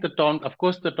I think the torn, of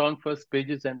course, the torn first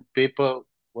pages and paper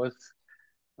was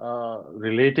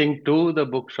relating to the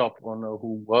bookshop owner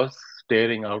who was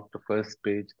tearing out the first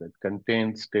page that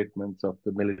contained statements of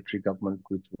the military government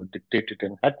which were dictated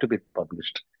and had to be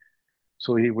published.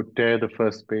 So he would tear the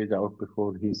first page out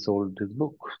before he sold his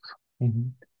books.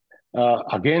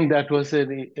 Again, that was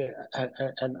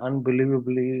an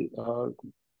unbelievably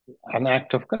an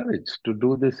act of courage to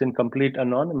do this in complete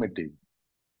anonymity,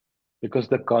 because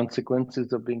the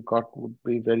consequences of being caught would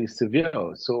be very severe.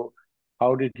 So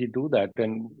how did he do that?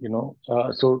 And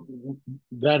so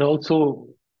that also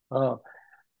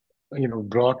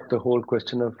brought the whole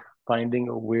question of finding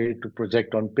a way to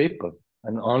project on paper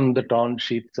and on the torn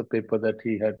sheets of paper that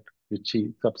he had, which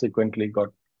he subsequently got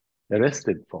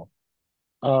arrested for.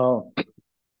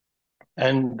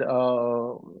 And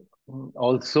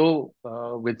also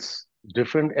with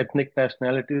different ethnic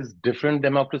nationalities, different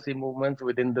democracy movements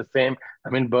within the same. I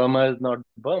mean, Burma is not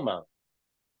Burma.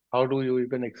 How do you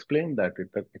even explain that? It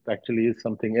actually is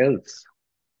something else.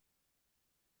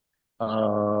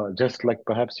 Just like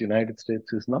perhaps United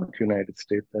States is not United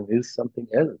States and is something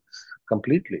else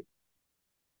completely.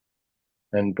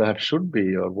 And perhaps should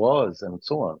be or was, and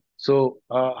so on. So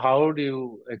how do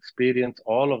you experience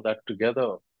all of that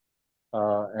together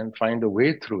and find a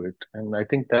way through it? And I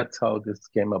think that's how this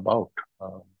came about.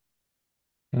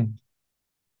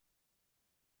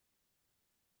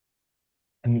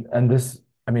 And this,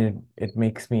 I mean, it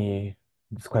makes me,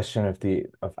 this question of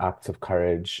acts of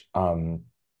courage,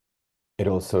 it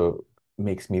also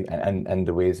makes me, and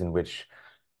the ways in which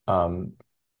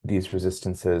these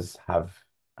resistances have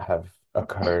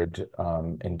occurred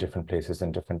in different places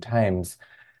and different times,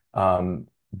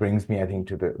 brings me, I think,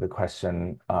 to the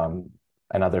question,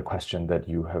 another question that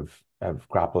you have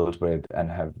grappled with and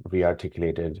have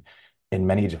rearticulated in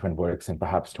many different works, and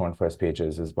perhaps Torn First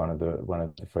Pages is one of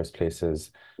the first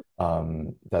places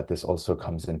that this also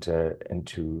comes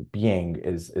into being,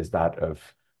 is that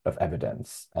of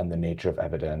evidence and the nature of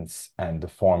evidence and the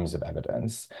forms of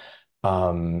evidence.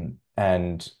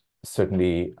 And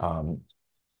certainly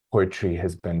poetry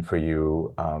has been for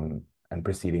you, and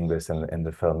preceding this in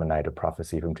the film A Night of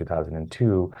Prophecy from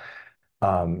 2002,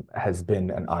 has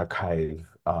been an archive,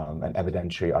 an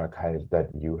evidentiary archive that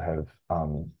you have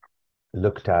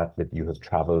looked at, that you have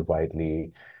traveled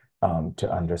widely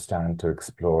to understand, to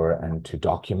explore, and to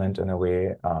document in a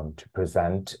way, to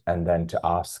present, and then to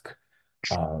ask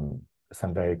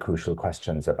some very crucial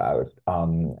questions about.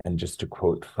 And just to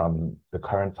quote from the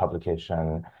current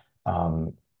publication,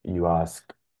 you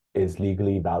ask, is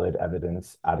legally valid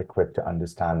evidence adequate to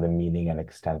understand the meaning and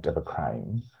extent of a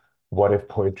crime? What if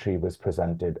poetry was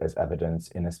presented as evidence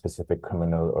in a specific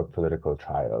criminal or political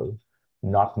trial?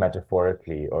 Not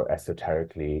metaphorically or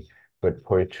esoterically, but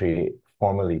poetry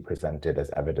formally presented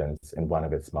as evidence in one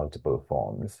of its multiple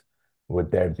forms. Would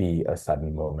there be a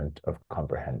sudden moment of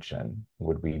comprehension?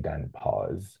 Would we then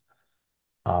pause?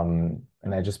 And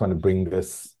I just want to bring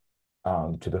this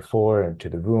to the fore and to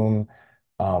the room,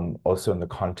 also in the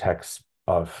context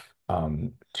of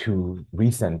two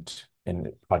recent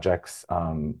projects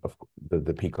of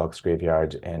the Peacock's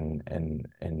Graveyard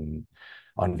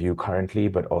on view currently,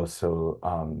 but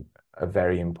also a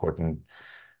very important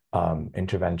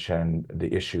intervention,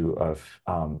 the issue of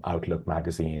Outlook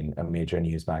magazine, a major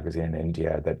news magazine in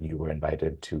India that you were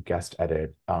invited to guest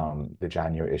edit, the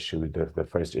January issue, the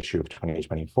first issue of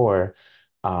 2024,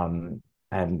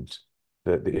 and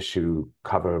the issue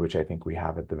cover, which I think we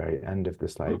have at the very end of the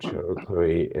slideshow,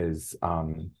 Chloe, is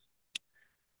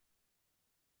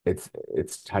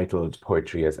it's titled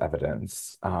Poetry as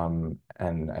Evidence,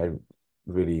 and I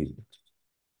really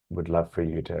would love for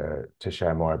you to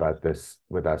share more about this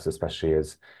with us, especially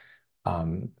as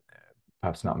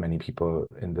perhaps not many people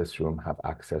in this room have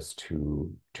access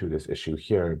to this issue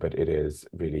here, but it is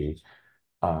really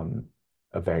a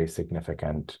very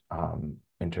significant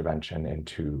intervention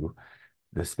into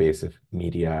the space of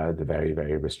media, the very,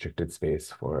 very restricted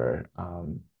space for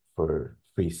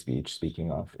free speech,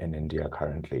 speaking of, in India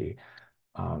currently.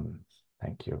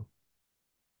 Thank you.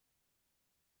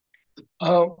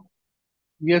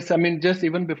 Yes, I mean, just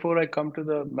even before I come to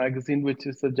the magazine, which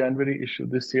is the January issue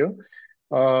this year,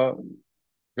 uh,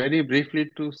 very briefly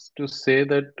to say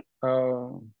that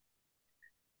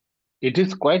it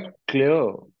is quite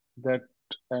clear that,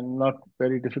 and not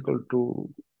very difficult to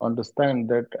understand,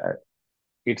 that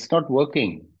it's not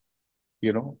working,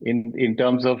 in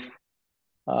terms of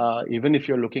even if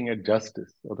you're looking at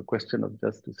justice or the question of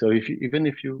justice. So even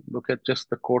if you look at just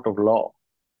the court of law,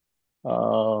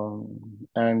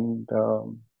 and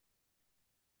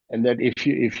that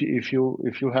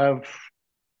if you have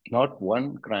not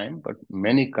one crime but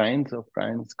many kinds of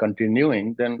crimes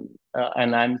continuing, then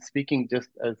and I'm speaking just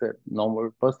as a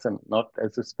normal person, not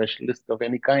as a specialist of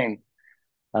any kind.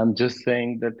 I'm just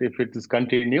saying that if it is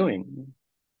continuing,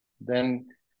 then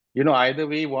either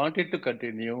we want it to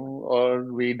continue, or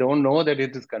we don't know that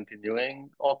it is continuing,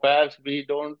 or perhaps we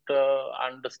don't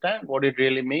understand what it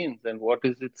really means and what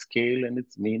is its scale and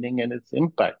its meaning and its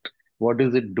impact. What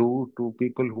does it do to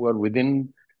people who are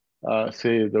within,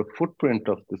 say, the footprint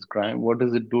of this crime? What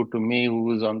does it do to me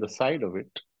who is on the side of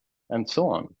it, and so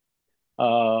on?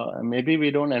 Maybe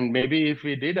we don't, and maybe if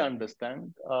we did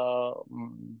understand,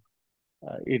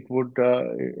 it would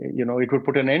it would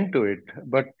put an end to it.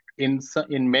 But in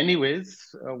many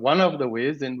ways, one of the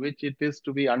ways in which it is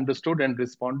to be understood and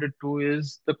responded to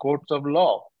is the courts of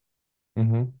law.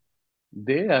 Mm-hmm.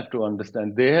 They have to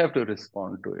understand, they have to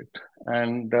respond to it,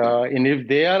 and if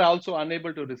they are also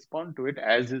unable to respond to it,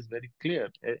 as is very clear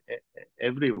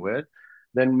everywhere,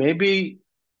 then maybe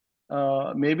they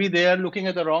are looking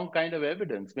at the wrong kind of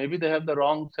evidence. Maybe they have the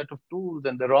wrong set of tools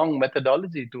and the wrong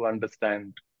methodology to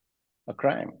understand a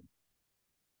crime,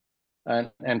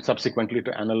 and subsequently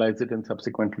to analyze it, and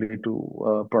subsequently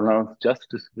to pronounce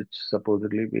justice, which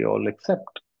supposedly we all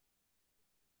accept.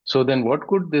 So then what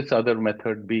could this other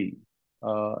method be?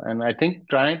 And I think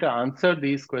trying to answer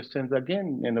these questions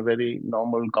again in a very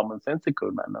normal,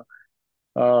 commonsensical manner,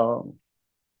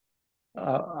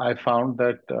 I found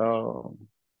that,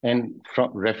 and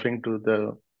from referring to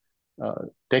the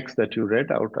text that you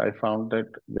read out, I found that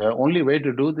the only way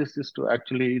to do this is to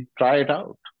actually try it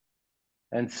out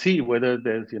and see whether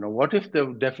there's, what if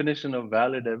the definition of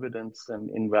valid evidence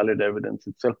and invalid evidence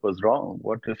itself was wrong?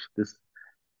 What if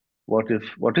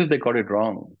they got it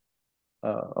wrong,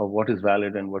 of what is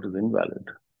valid and what is invalid?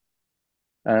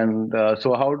 And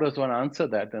so how does one answer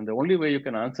that? And the only way you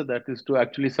can answer that is to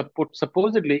actually put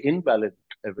supposedly invalid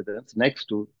evidence next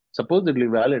to supposedly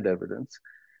valid evidence.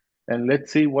 And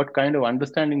let's see what kind of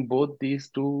understanding both these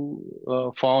two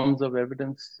forms of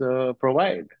evidence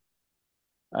provide.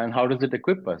 And how does it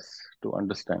equip us to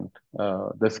understand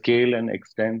the scale and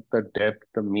extent, the depth,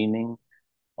 the meaning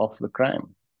of the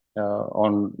crime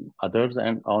on others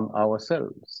and on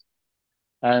ourselves?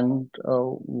 And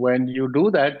when you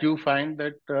do that, you find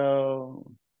that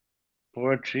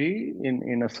poetry,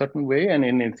 in a certain way and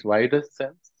in its widest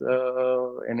sense,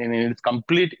 and in its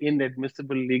complete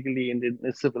inadmissible, legally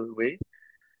inadmissible way,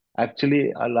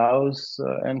 actually allows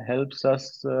and helps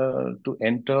us to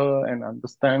enter and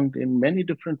understand in many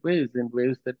different ways, in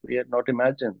ways that we had not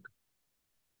imagined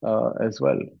as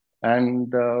well.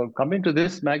 And coming to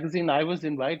this magazine, I was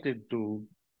invited to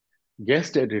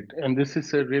guest edit, and this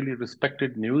is a really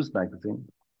respected news magazine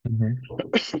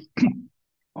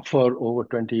for over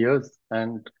 20 years,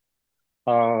 and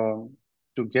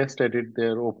to guest edit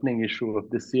their opening issue of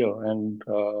this year. And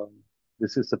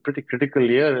this is a pretty critical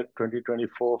year,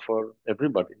 2024, for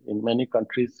everybody in many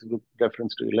countries, with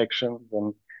reference to elections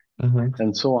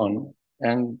and so on.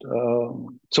 And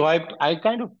so I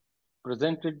kind of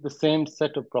presented the same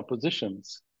set of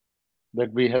propositions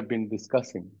that we have been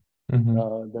discussing.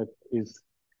 That is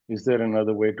there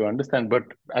another way to understand? But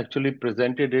actually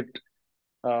presented it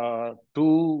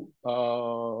to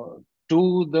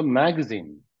the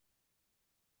magazine,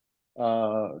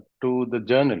 to the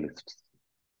journalists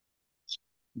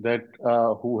that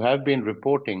who have been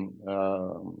reporting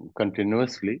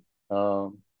continuously,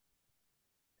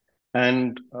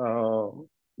 and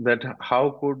that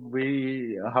how could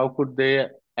they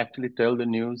actually tell the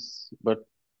news? But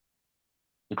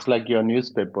it's like your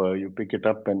newspaper, you pick it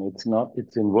up and it's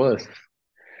in verse,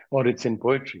 or it's in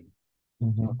poetry,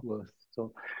 not verse.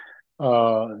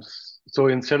 So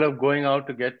instead of going out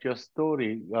to get your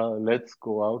story, let's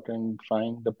go out and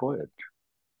find the poet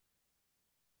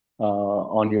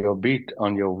on your beat,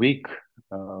 on your week,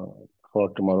 for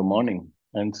tomorrow morning,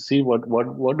 and see what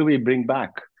do we bring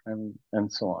back, and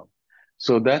so on.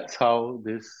 So that's how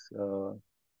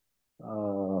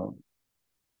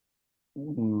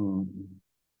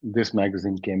this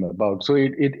magazine came about. So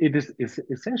it is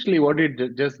essentially, what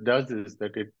it just does is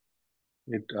that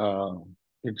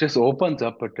it just opens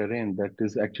up a terrain that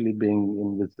is actually being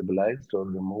invisibilized or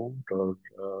removed, or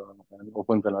and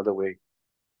opens another way.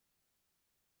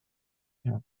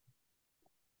 Yeah.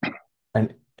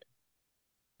 And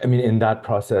I mean, in that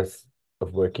process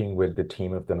of working with the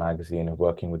team of the magazine, of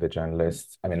working with the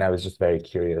journalists, I mean, I was just very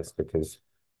curious because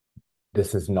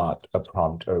this is not a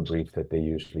prompt or a brief that they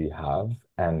usually have.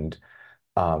 And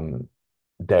um,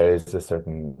 there is a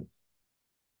certain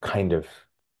kind of,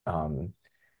 um,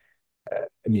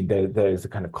 I mean, there is a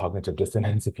kind of cognitive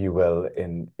dissonance, if you will,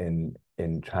 in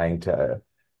trying to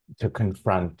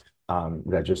confront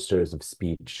registers of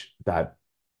speech that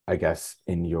I guess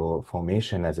in your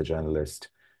formation as a journalist,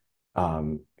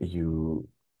 you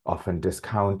often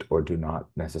discount or do not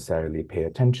necessarily pay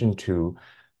attention to.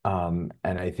 And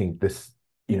I think this,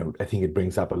 I think it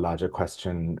brings up a larger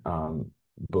question,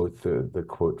 both the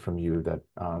quote from you that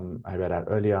I read out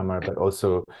earlier, Amar, but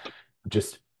also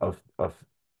just of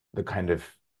the kind of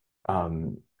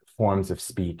um, forms of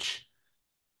speech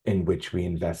in which we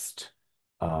invest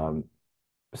um,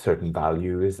 certain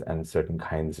values and certain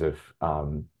kinds of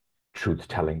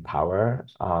truth-telling power.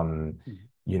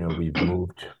 We've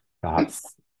moved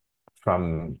perhaps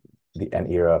from an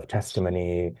era of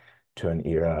testimony to an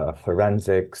era of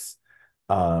forensics,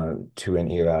 to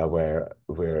an era where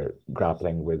we're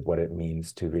grappling with what it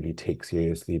means to really take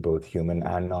seriously both human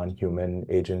and non-human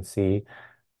agency.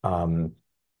 Um,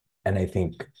 and I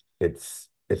think it's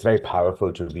very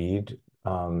powerful to read.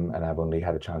 And I've only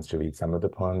had a chance to read some of the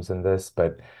poems in this,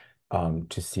 but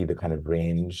to see the kind of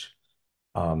range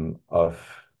of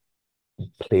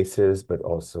places, but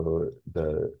also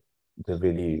the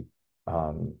really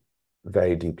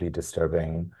very deeply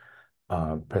disturbing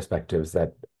perspectives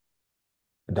that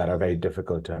are very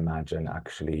difficult to imagine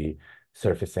actually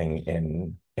surfacing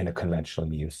in a conventional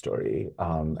news story.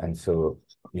 And so,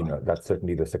 that's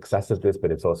certainly the success of this,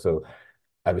 but it's also,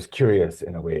 I was curious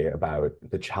in a way about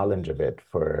the challenge of it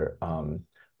for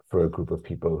a group of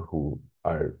people who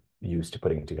are used to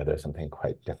putting together something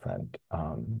quite different,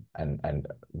 and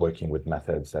working with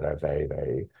methods that are very,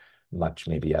 very much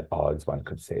maybe at odds, one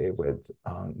could say, with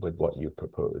what you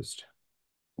proposed.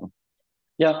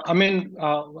 Yeah, I mean,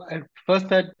 at first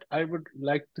that I would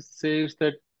like to say is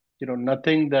that,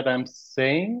 nothing that I'm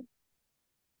saying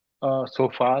so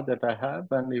far that I have,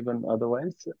 and even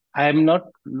otherwise, I'm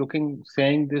not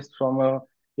saying this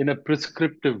in a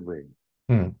prescriptive way.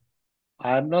 Hmm.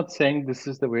 I'm not saying this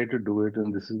is the way to do it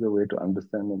and this is the way to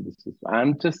understand, and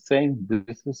I'm just saying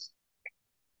this is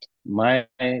my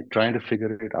trying to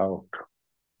figure it out,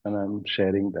 and I'm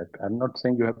sharing that. I'm not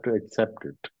saying you have to accept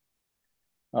it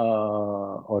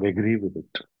or agree with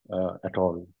it at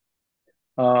all.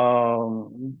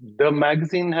 The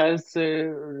magazine has a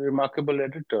remarkable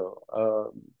editor,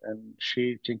 and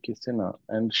Chinky Sinha,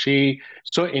 and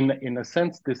so in a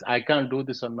sense, I can't do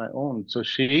this on my own. So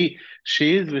she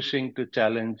is wishing to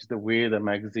challenge the way the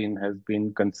magazine has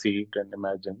been conceived and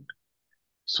imagined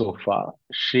so far.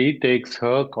 She takes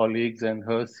her colleagues and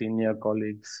her senior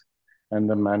colleagues and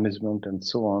the management and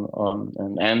so on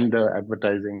and the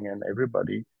advertising and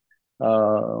everybody.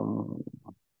 Um,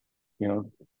 you know,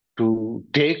 to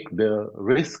take the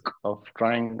risk of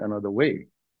trying another way.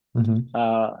 Mm-hmm.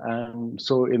 And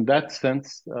so, in that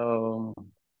sense, a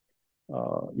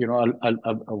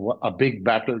big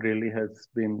battle really has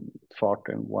been fought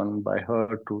and won by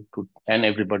her and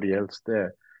everybody else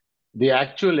there. The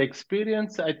actual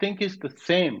experience, I think, is the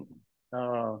same.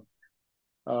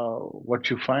 What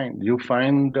you find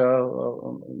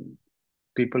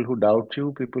people who doubt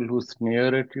you, people who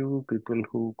sneer at you, people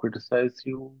who criticize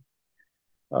you,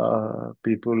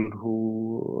 people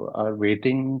who are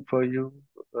waiting for you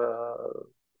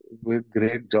with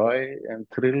great joy and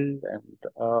thrill, and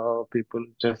people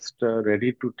just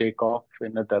ready to take off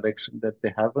in a direction that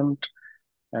they haven't,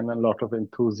 and a lot of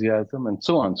enthusiasm and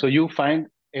so on. So you find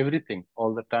everything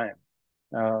all the time,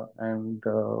 and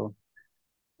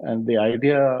the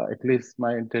idea, at least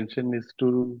my intention, is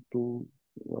to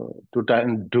try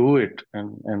and do it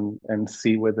and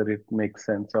see whether it makes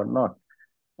sense or not.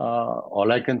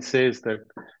 All I can say is that,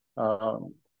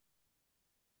 um,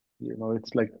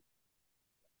 it's like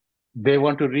they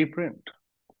want to reprint.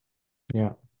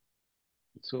 Yeah.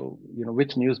 So,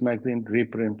 which news magazine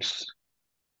reprints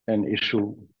an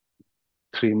issue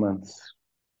 3 months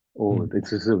old? Mm-hmm.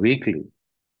 This is a weekly.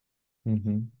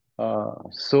 Mm-hmm.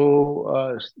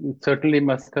 So it certainly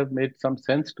must have made some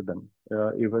sense to them,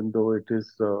 even though it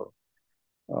is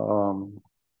um,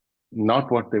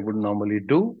 not what they would normally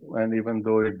do, and even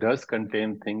though it does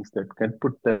contain things that can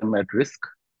put them at risk.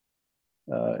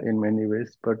 in many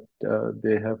ways, but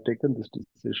they have taken this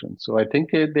decision. So I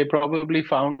think they probably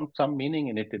found some meaning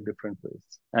in it in different ways,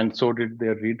 and so did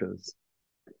their readers.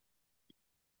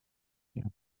 Yeah.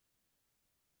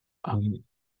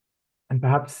 And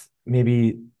perhaps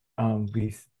maybe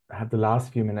we have the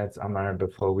last few minutes, Amar,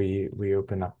 before we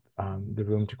open up the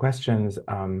room to questions.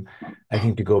 I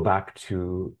think to go back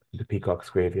to the Peacock's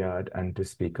Graveyard and to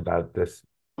speak about this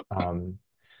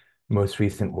most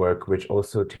recent work, which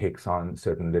also takes on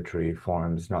certain literary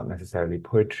forms, not necessarily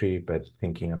poetry, but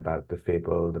thinking about the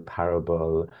fable, the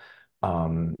parable,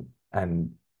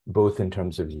 and both in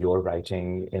terms of your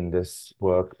writing in this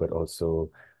work, but also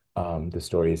the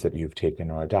stories that you've taken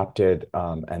or adapted,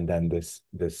 and then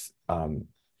this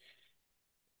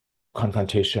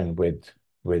confrontation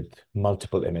with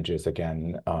multiple images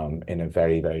again in a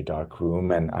very, very dark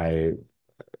room. And I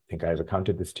think I've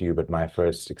recounted this to you, but my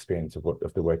first experience of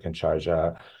the work in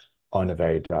Sharjah on a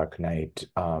very dark night,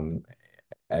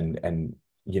 and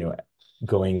you know,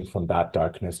 going from that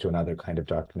darkness to another kind of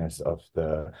darkness of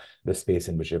the space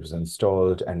in which it was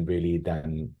installed, and really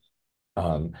then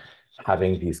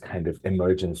having these kind of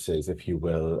emergences, if you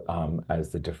will,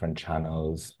 as the different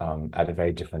channels at a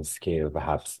very different scale,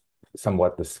 perhaps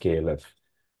somewhat the scale of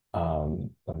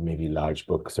maybe large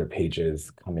books or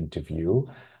pages come into view.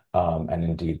 And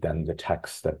indeed, then the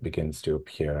text that begins to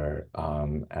appear,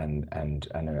 and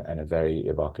a very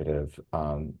evocative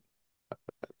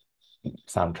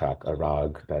soundtrack, a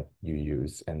rag that you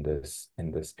use in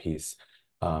this piece.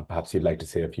 Perhaps you'd like to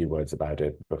say a few words about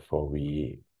it before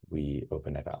we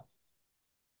open it up.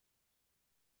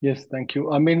 Yes, thank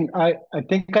you. I mean, I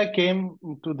think I came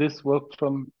to this work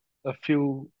from a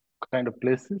few kind of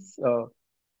places,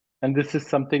 and this is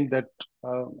something that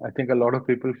I think a lot of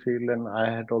people feel, and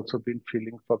I had also been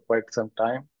feeling for quite some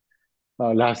time,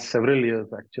 last several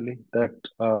years actually. That,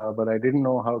 but I didn't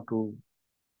know how to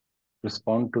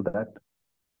respond to that,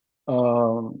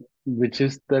 which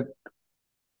is that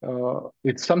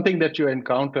it's something that you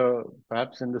encounter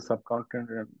perhaps in the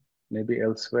subcontinent and maybe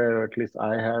elsewhere, or at least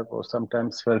I have, or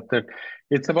sometimes felt that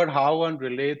it's about how one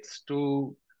relates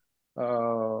to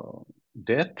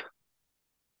death.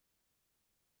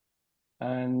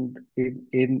 And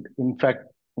in fact,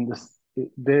 in this,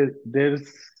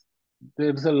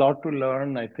 there's a lot to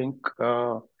learn, I think,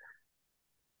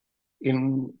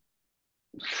 in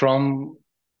from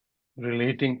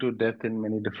relating to death in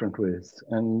many different ways,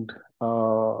 and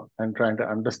trying to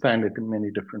understand it in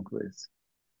many different ways.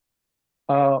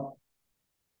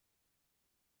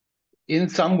 In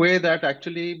some way, that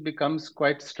actually becomes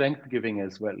quite strength-giving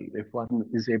as well, if one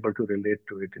is able to relate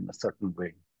to it in a certain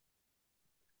way.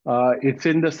 It's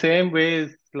in the same way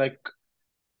as, like,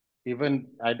 even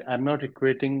I'm not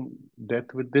equating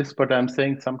death with this, but I'm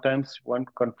saying sometimes one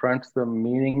confronts the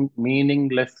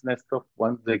meaninglessness of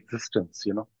one's existence,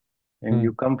 you know, and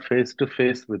you come face to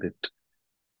face with it.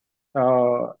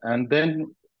 And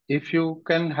then if you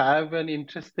can have an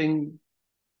interesting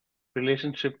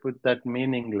relationship with that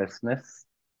meaninglessness,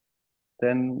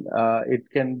 then it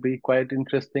can be quite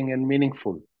interesting and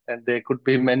meaningful. And there could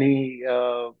be many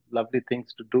lovely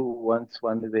things to do once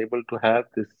one is able to have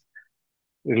this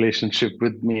relationship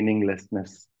with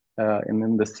meaninglessness. And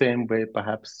in the same way,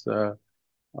 perhaps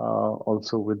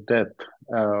also with death,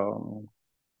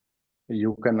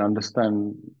 you can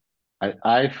understand.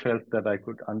 I felt that I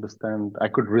could understand, I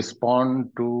could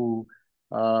respond to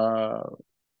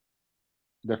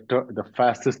the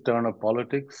fastest turn of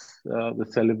politics, the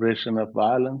celebration of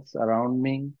violence around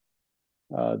me,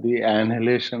 the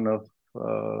annihilation of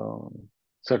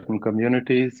certain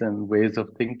communities and ways of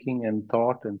thinking and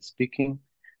thought and speaking.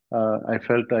 I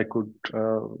felt I could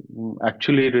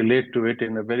actually relate to it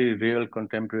in a very real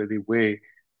contemporary way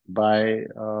by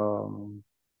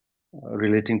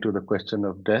relating to the question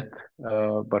of death,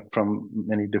 but from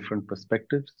many different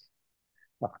perspectives.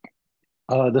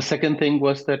 The second thing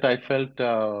was that I felt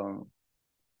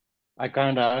I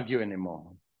can't argue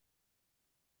anymore,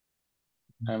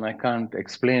 and I can't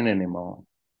explain anymore,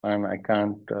 and I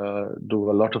can't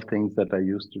do a lot of things that I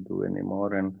used to do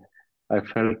anymore. And I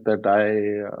felt that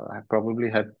I probably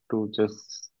had to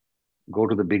just go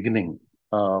to the beginning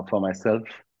for myself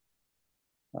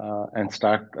and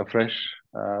start afresh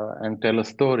and tell a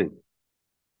story.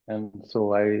 And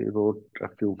so I wrote a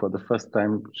few, for the first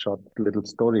time, short little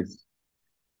stories,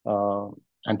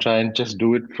 and try and just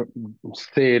do it,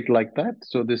 say it like that.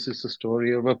 So this is a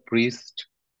story of a priest,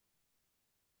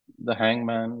 the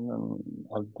hangman,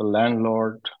 and the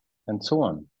landlord, and so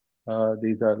on.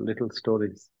 These are little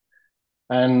stories.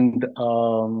 And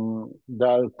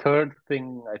the third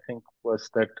thing, I think, was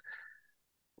that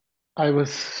I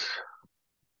was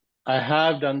I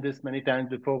have done this many times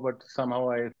before, but somehow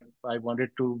I wanted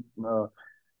to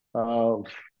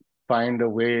find a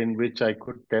way in which I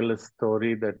could tell a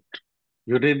story that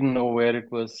you didn't know where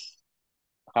it was,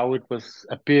 how it was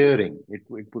appearing. It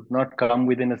would not come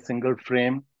within a single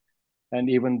frame. And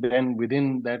even then,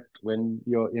 within that, when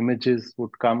your images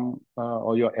would come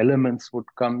or your elements would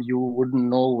come, you wouldn't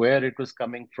know where it was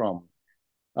coming from.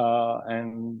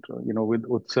 With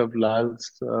Utsav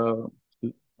Lal's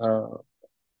uh,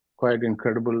 quite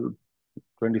incredible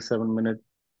 27-minute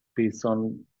piece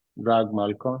on Rag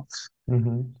Malkons.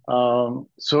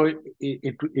 So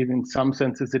in some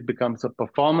senses, it becomes a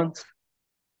performance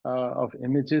of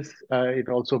images. It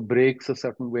also breaks a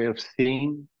certain way of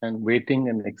seeing and waiting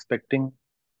and expecting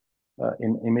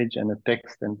in image and a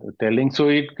text and a telling. So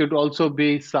it could also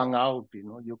be sung out.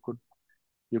 You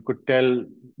could tell,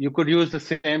 you could use the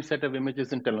same set of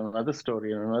images and tell another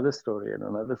story and another story and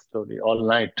another story all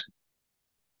night.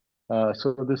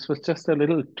 So this was just a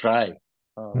little try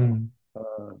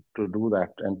to do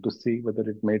that and to see whether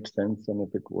it made sense and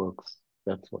if it works.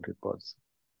 That's what it was.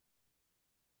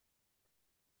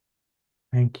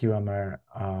 Thank you, Amar,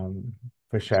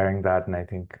 for sharing that. And I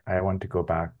think I want to go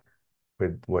back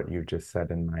with what you just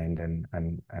said in mind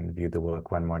and view the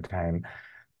work one more time.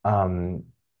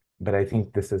 But I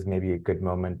think this is maybe a good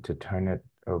moment to turn it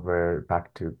over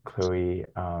back to Chloe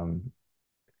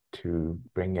to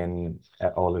bring in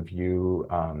all of you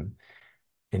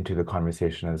into the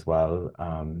conversation as well,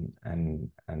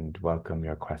 and welcome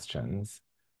your questions.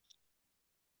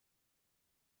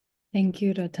 Thank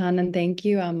you, Rattan, and thank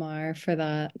you, Amar, for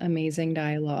that amazing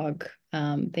dialogue.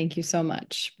 Thank you so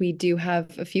much. We do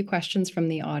have a few questions from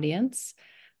the audience,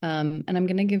 and I'm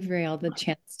going to give Riel the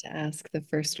chance to ask the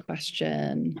first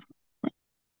question.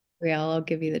 Riel, I'll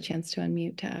give you the chance to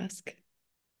unmute to ask.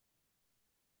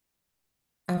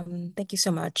 Thank you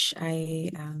so much.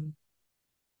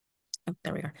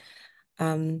 There we are.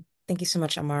 Thank you so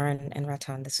much, Amar and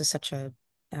Rattan. This is such a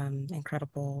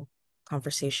incredible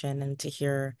conversation, and to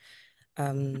hear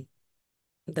the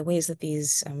ways that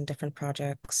these different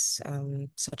projects,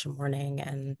 such a morning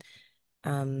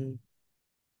and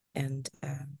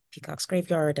Peacock's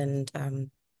Graveyard and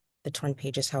the Torn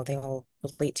Pages, how they all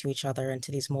relate to each other and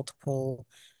to these multiple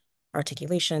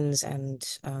articulations and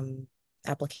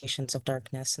applications of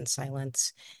darkness and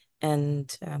silence.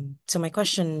 And so my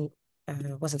question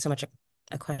wasn't so much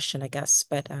a question, I guess,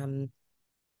 but in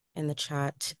the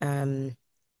chat,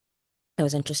 I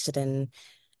was interested in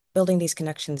building these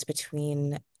connections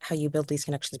between how you build these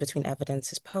connections between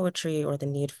evidence as poetry or the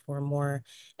need for more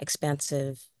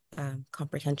expansive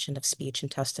comprehension of speech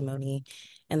and testimony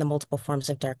and the multiple forms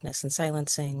of darkness and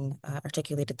silencing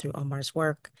articulated through Amar's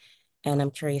work. And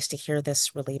I'm curious to hear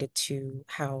this related to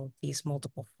how these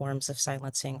multiple forms of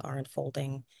silencing are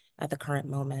unfolding at the current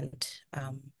moment.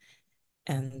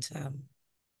 And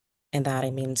that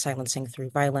I mean silencing through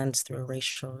violence, through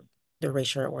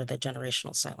erasure or the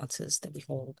generational silences that we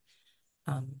hold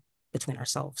between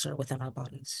ourselves or within our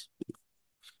bodies.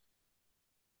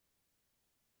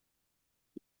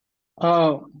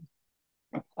 I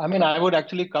mean, I would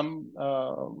actually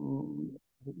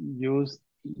use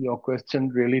your question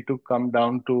really to come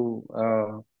down to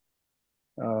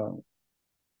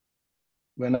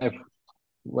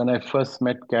when I first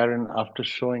met Karen after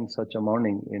showing Such a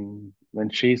Morning when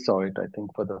she saw it, I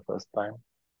think for the first time,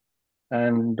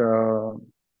 and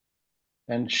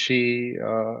she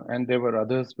and there were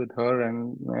others with her,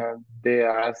 and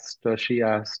she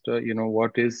asked,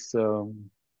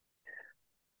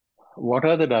 what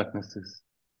are the darknesses?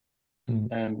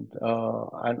 And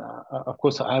of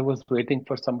course, I was waiting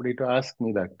for somebody to ask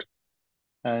me that.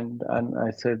 And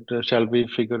I said, shall we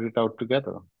figure it out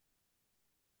together?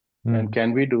 And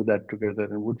can we do that together?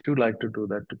 And would you like to do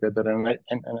that together? And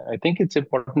I think it's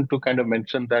important to kind of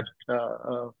mention that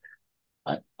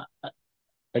I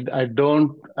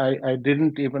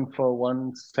didn't even for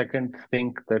 1 second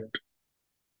think that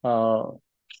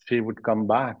she would come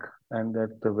back and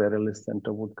that the Vera List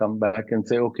Center would come back and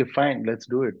say, okay, fine, let's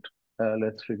do it.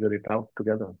 Let's figure it out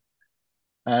together.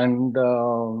 And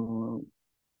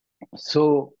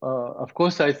so, of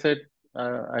course, I said,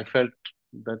 I felt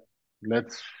that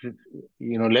let's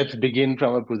begin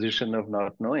from a position of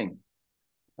not knowing.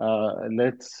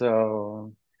 Let's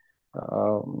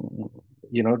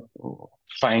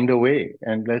find a way,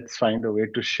 and let's find a way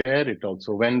to share it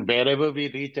also. Wherever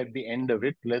we reach at the end of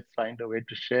it, let's find a way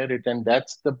to share it. And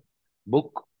that's the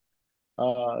book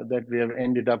that we have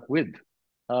ended up with.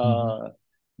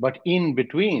 But in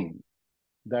between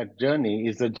that journey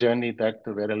is a journey that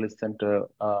the Vera List Center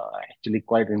actually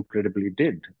quite incredibly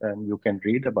did, and you can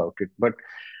read about it. But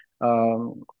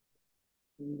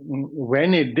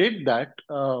when he did that,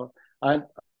 and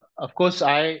of course,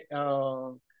 they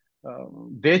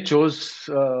chose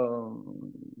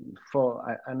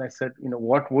and I said,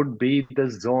 what would be the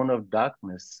zone of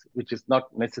darkness, which is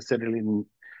not necessarily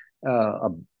a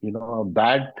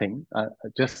bad thing,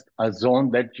 just a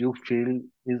zone that you feel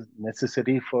is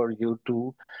necessary for you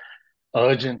to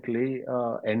urgently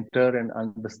enter and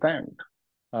understand.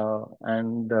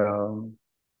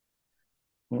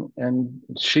 And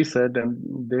she said,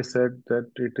 and they said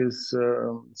that it is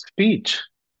speech,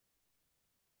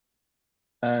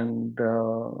 and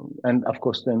of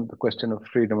course, then the question of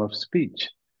freedom of speech.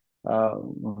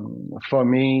 For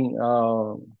me,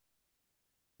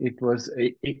 it was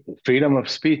freedom of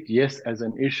speech, yes, as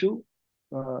an issue,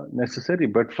 necessary.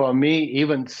 But for me,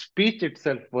 even speech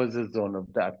itself was a zone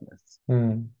of darkness.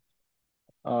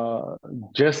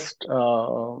 Just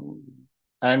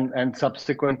and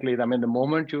subsequently, I mean, the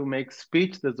moment you make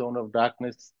speech the zone of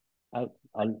darkness, a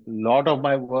lot of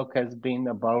my work has been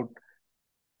about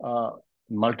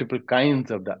multiple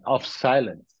kinds of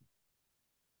silence,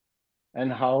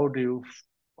 and how do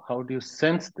you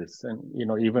sense this, and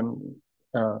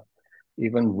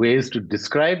even ways to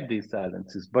describe these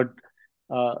silences. But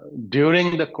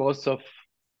during the course of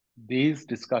these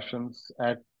discussions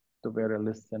at the Vera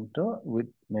List Center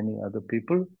with many other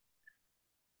people,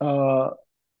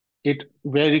 it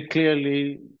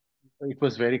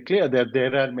was very clear that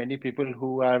there are many people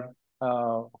who have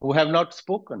not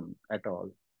spoken at all,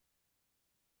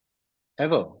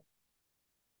 ever.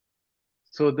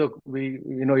 So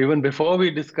even before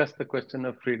we discuss the question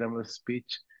of freedom of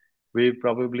speech, we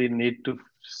probably need to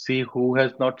see who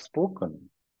has not spoken.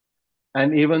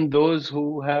 And even those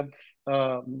who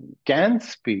can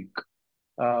speak,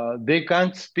 they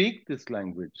can't speak this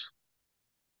language.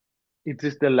 It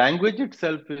is the language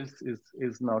itself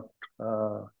is not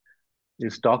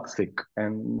is toxic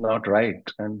and not right,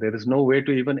 and there is no way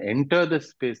to even enter the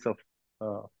space of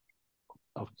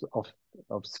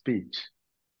speech,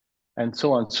 and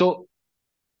so on. So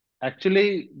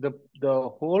actually, the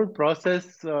whole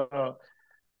process, of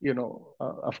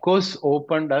course,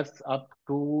 opened us up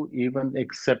to even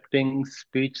accepting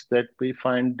speech that we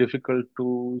find difficult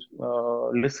to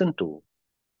listen to,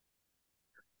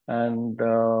 and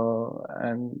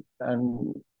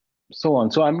so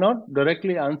on. So I'm not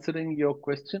directly answering your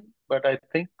question, but I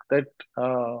think that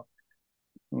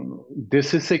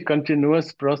this is a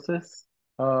continuous process.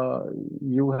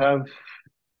 You have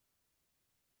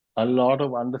a lot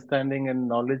of understanding and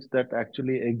knowledge that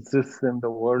actually exists in the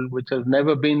world, which has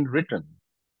never been written.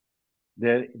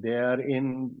 They are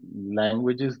in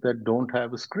languages that don't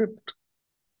have a script.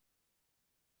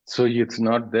 So it's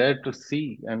not there to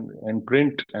see and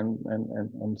print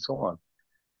and so on.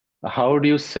 How do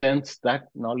you sense that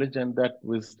knowledge and that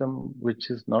wisdom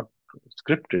which is not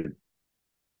scripted?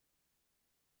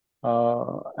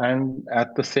 And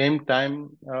at the same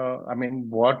time, I mean,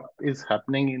 what is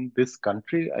happening in this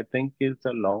country, I think, is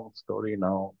a long story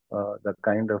now. The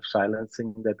kind of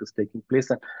silencing that is taking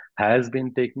place and has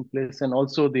been taking place, and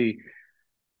also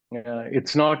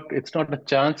it's not a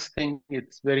chance thing.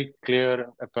 It's very clear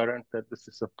and apparent that this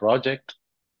is a project.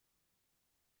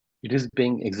 It is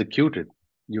being executed.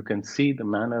 You can see the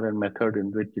manner and method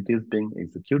in which it is being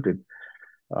executed,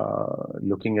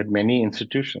 looking at many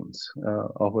institutions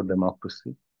of a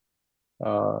democracy.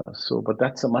 But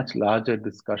that's a much larger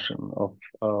discussion of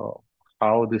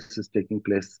how this is taking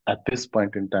place at this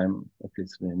point in time, at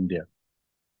least in India.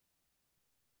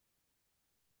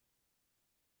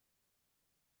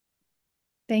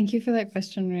 Thank you for that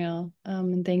question, Rial.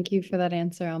 And thank you for that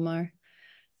answer, Amar.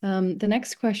 The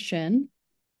next question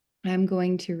I'm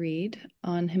going to read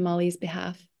on Himali's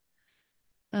behalf.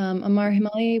 Amar,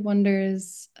 Himali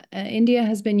wonders, India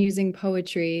has been using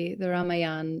poetry, the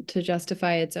Ramayana, to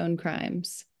justify its own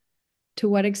crimes. To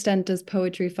what extent does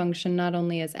poetry function not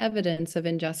only as evidence of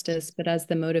injustice, but as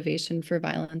the motivation for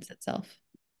violence itself?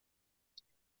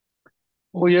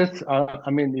 Oh, yes. I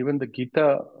mean, even the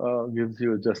Gita gives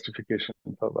you a justification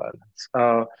for violence.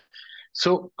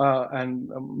 And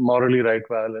morally right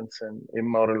violence and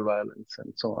immoral violence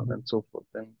and so on and so forth.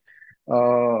 And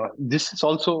this is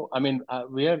also, I mean,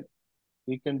 we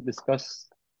can discuss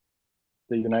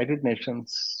the United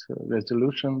Nations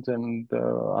resolutions and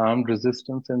armed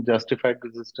resistance and justified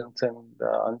resistance and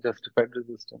unjustified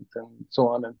resistance and so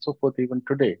on and so forth even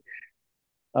today.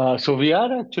 So we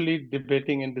are actually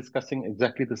debating and discussing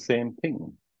exactly the same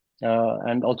thing.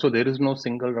 And also there is no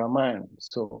single Ramayana.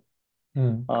 So,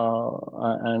 they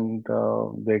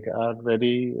are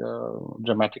very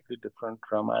dramatically different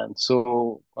Ramayana.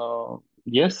 So,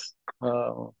 yes,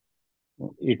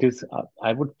 it is,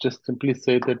 I would just simply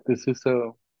say that this is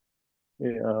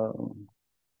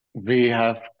we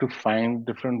have to find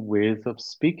different ways of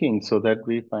speaking so that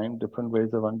we find different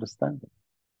ways of understanding.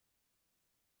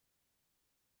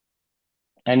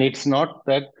 And it's not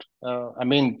that, I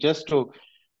mean,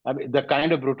 the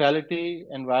kind of brutality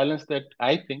and violence that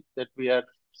I think that we are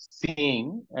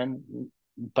seeing, and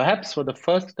perhaps for the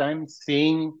first time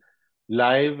seeing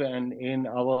live and in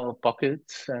our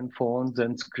pockets and phones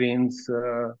and screens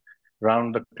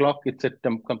round the clock, it's a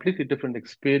completely different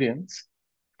experience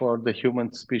for the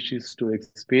human species to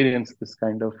experience this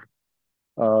kind of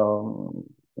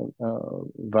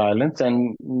violence,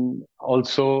 and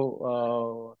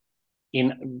also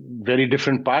in very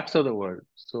different parts of the world.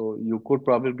 So you could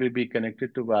probably be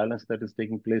connected to violence that is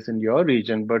taking place in your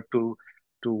region, but to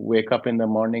wake up in the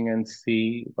morning and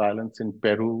see violence in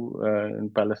Peru,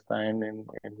 in Palestine, in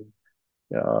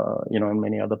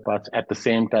many other parts at the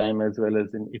same time, as well as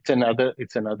it's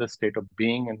another state of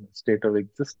being and state of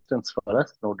existence for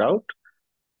us, no doubt.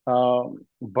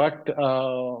 But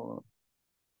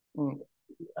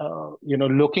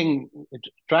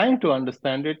trying to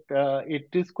understand it, it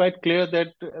is quite clear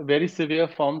that very severe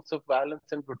forms of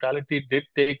violence and brutality did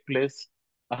take place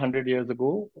 100 years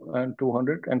ago, and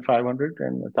 200 and 500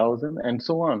 and 1,000 and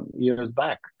so on years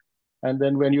back. And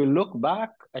then when you look back,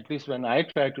 at least when I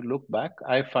try to look back,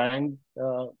 I found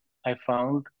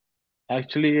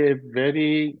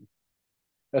actually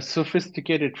a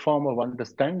sophisticated form of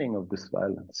understanding of this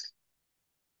violence,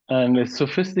 and a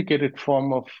sophisticated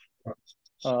form of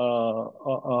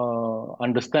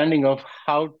understanding of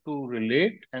how to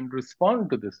relate and respond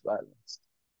to this violence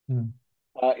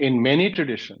in many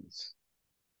traditions,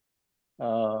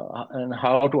 and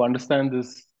how to understand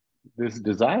this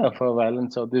desire for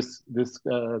violence, or this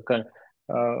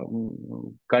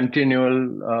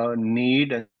continual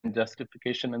need and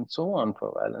justification and so on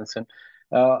for violence.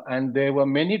 And there were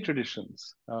many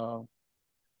traditions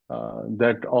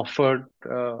that offered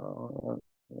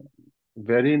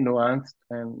very nuanced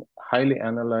and highly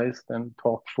analyzed and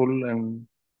thoughtful and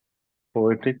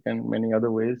poetic and many other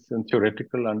ways and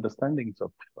theoretical understandings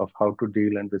of how to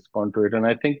deal and respond to it. And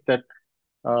I think that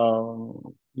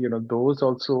those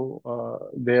also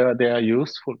they are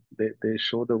useful. They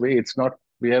show the way.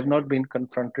 We have not been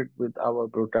confronted with our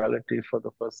brutality for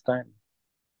the first time.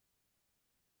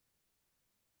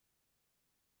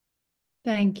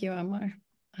 Thank you, Amar.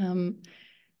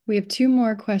 We have two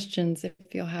more questions if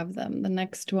you'll have them. The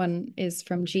next one is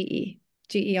from GE.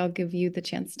 GE, I'll give you the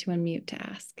chance to unmute to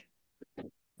ask.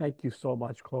 Thank you so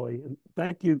much, Chloe. And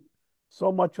thank you.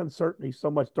 So much uncertainty,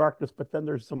 so much darkness, but then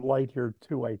there's some light here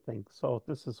too, I think. So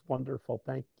this is wonderful.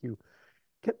 Thank you.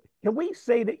 Can we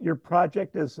say that your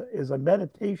project is a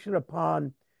meditation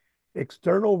upon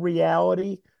external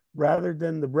reality rather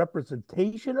than the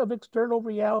representation of external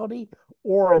reality,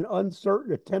 or an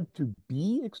uncertain attempt to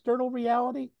be external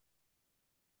reality?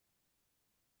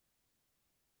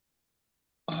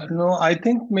 No, I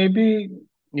think maybe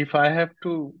if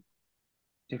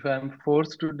I'm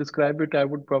forced to describe it, I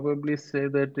would probably say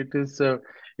that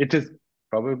it is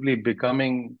probably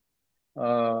becoming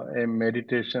a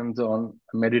meditation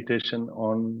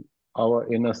on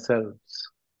our inner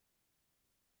selves.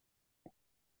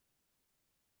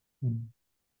 Thank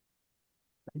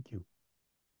you.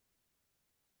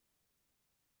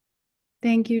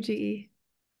 Thank you, GE.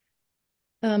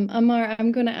 Amar,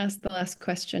 I'm going to ask the last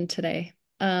question today.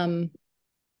 On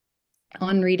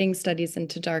reading Studies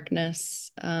into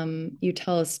Darkness, you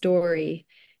tell a story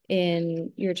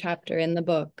in your chapter in the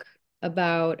book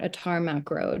about a tarmac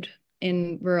road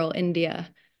in rural India,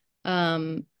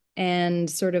 and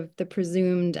sort of the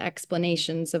presumed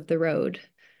explanations of the road,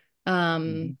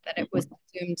 that it was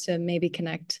presumed to maybe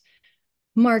connect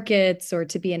markets or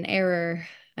to be an error.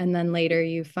 And then later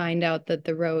you find out that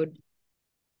the road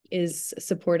is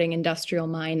supporting industrial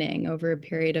mining over a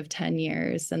period of 10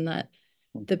 years, and that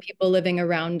the people living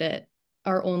around it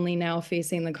are only now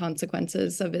facing the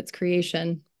consequences of its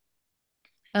creation.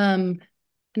 And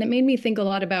it made me think a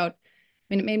lot about,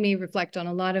 it made me reflect on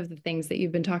a lot of the things that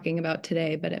you've been talking about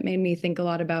today, but it made me think a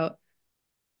lot about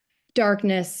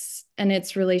darkness and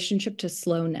its relationship to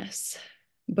slowness,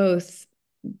 both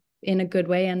in a good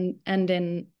way and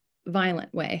in a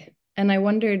violent way. And I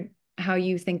wondered how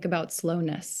you think about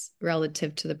slowness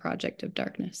relative to the project of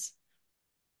darkness.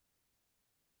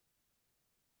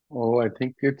 Oh, I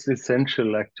think it's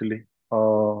essential actually,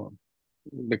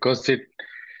 because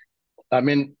I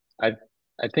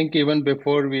think even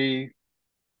before we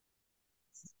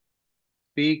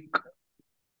speak,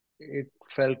 it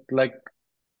felt like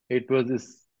it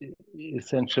was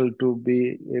essential to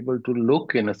be able to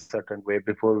look in a certain way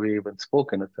before we even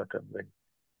spoke in a certain way.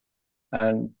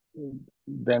 And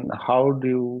then how do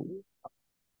you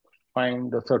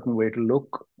find a certain way to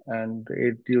look? And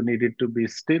you needed to be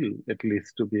still, at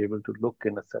least, to be able to look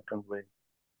in a certain way.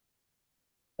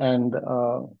 And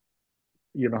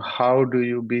how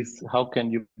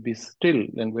can you be still?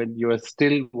 And when you are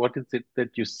still, what is it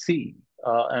that you see?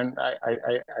 And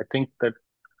I think that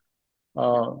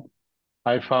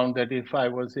I found that if I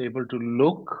was able to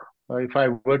look, if I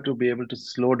were to be able to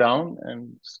slow down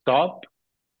and stop,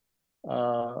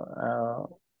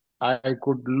 I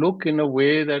could look in a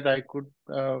way that I could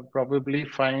probably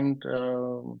find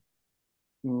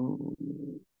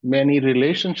many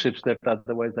relationships that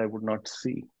otherwise I would not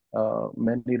see.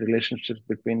 Many relationships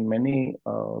between many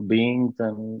beings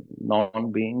and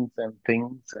non-beings and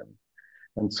things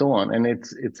and so on. And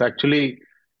it's actually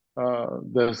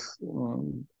this.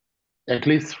 At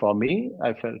least for me,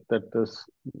 I felt that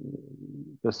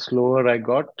the slower I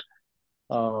got,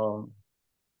 the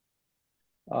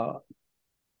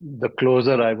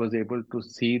closer I was able to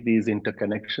see these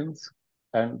interconnections.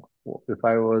 And if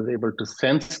I was able to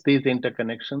sense these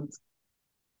interconnections,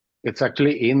 it's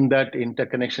actually in that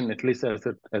interconnection, at least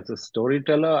as a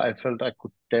storyteller, I felt I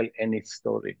could tell any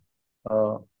story.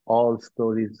 All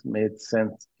stories made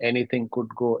sense. Anything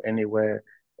could go anywhere.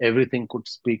 Everything could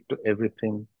speak to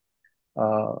everything.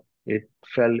 It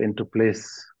fell into place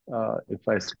if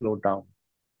I slowed down.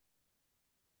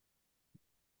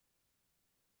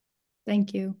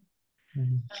 Thank you.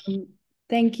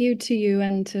 Thank you to you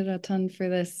and to Rattan for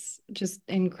this just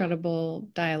incredible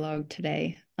dialogue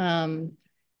today.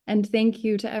 And thank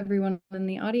you to everyone in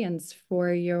the audience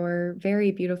for your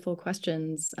very beautiful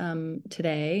questions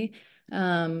today.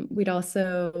 We'd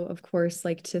also, of course,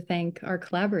 like to thank our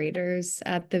collaborators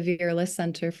at the Vera List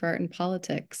Center for Art and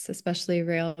Politics, especially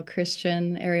Rael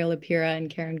Christian, Ariel Lapira, and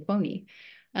Karen Kwoni.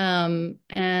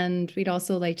 And we'd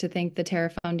also like to thank the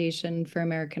Terra Foundation for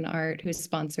American Art, who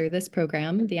sponsor this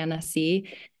program, the NSE,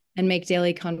 and make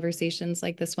daily conversations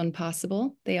like this one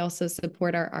possible. They also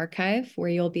support our archive, where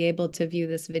you'll be able to view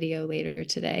this video later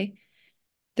today.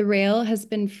 The Rail has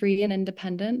been free and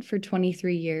independent for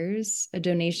 23 years. A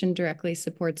donation directly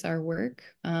supports our work.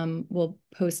 We'll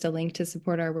post a link to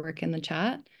support our work in the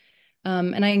chat.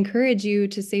 And I encourage you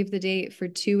to save the date for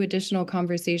 2 additional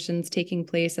conversations taking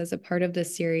place as a part of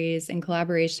this series in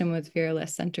collaboration with Vera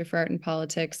List Center for Art and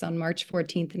Politics on March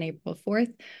 14th and April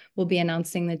 4th. We'll be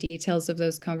announcing the details of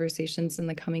those conversations in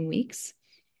the coming weeks.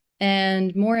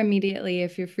 And more immediately,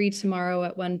 if you're free tomorrow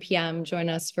at 1 p.m., join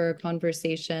us for a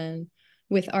conversation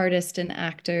with artist and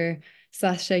actor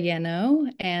Sasha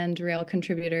Yeno and Rail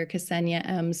contributor Ksenia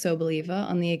M. Soboliva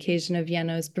on the occasion of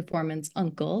Yeno's performance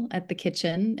Uncle at the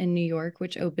Kitchen in New York,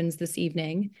 which opens this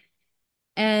evening.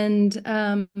 And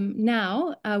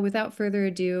now, without further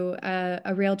ado,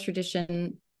 a Rail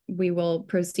tradition we will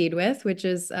proceed with, which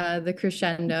is the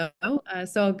crescendo.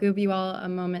 So I'll give you all a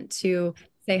moment to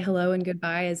say hello and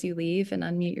goodbye as you leave and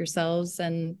unmute yourselves.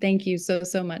 And thank you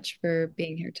so much for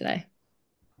being here today.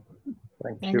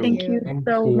 Thank you. Thank you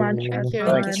so much,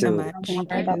 everyone. Thank you so much.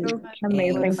 That was an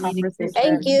amazing conversation.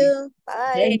 Thank you.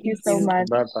 Bye. Thank you so much.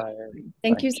 Bye-bye.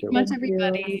 Thank you so much,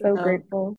 everybody. So grateful.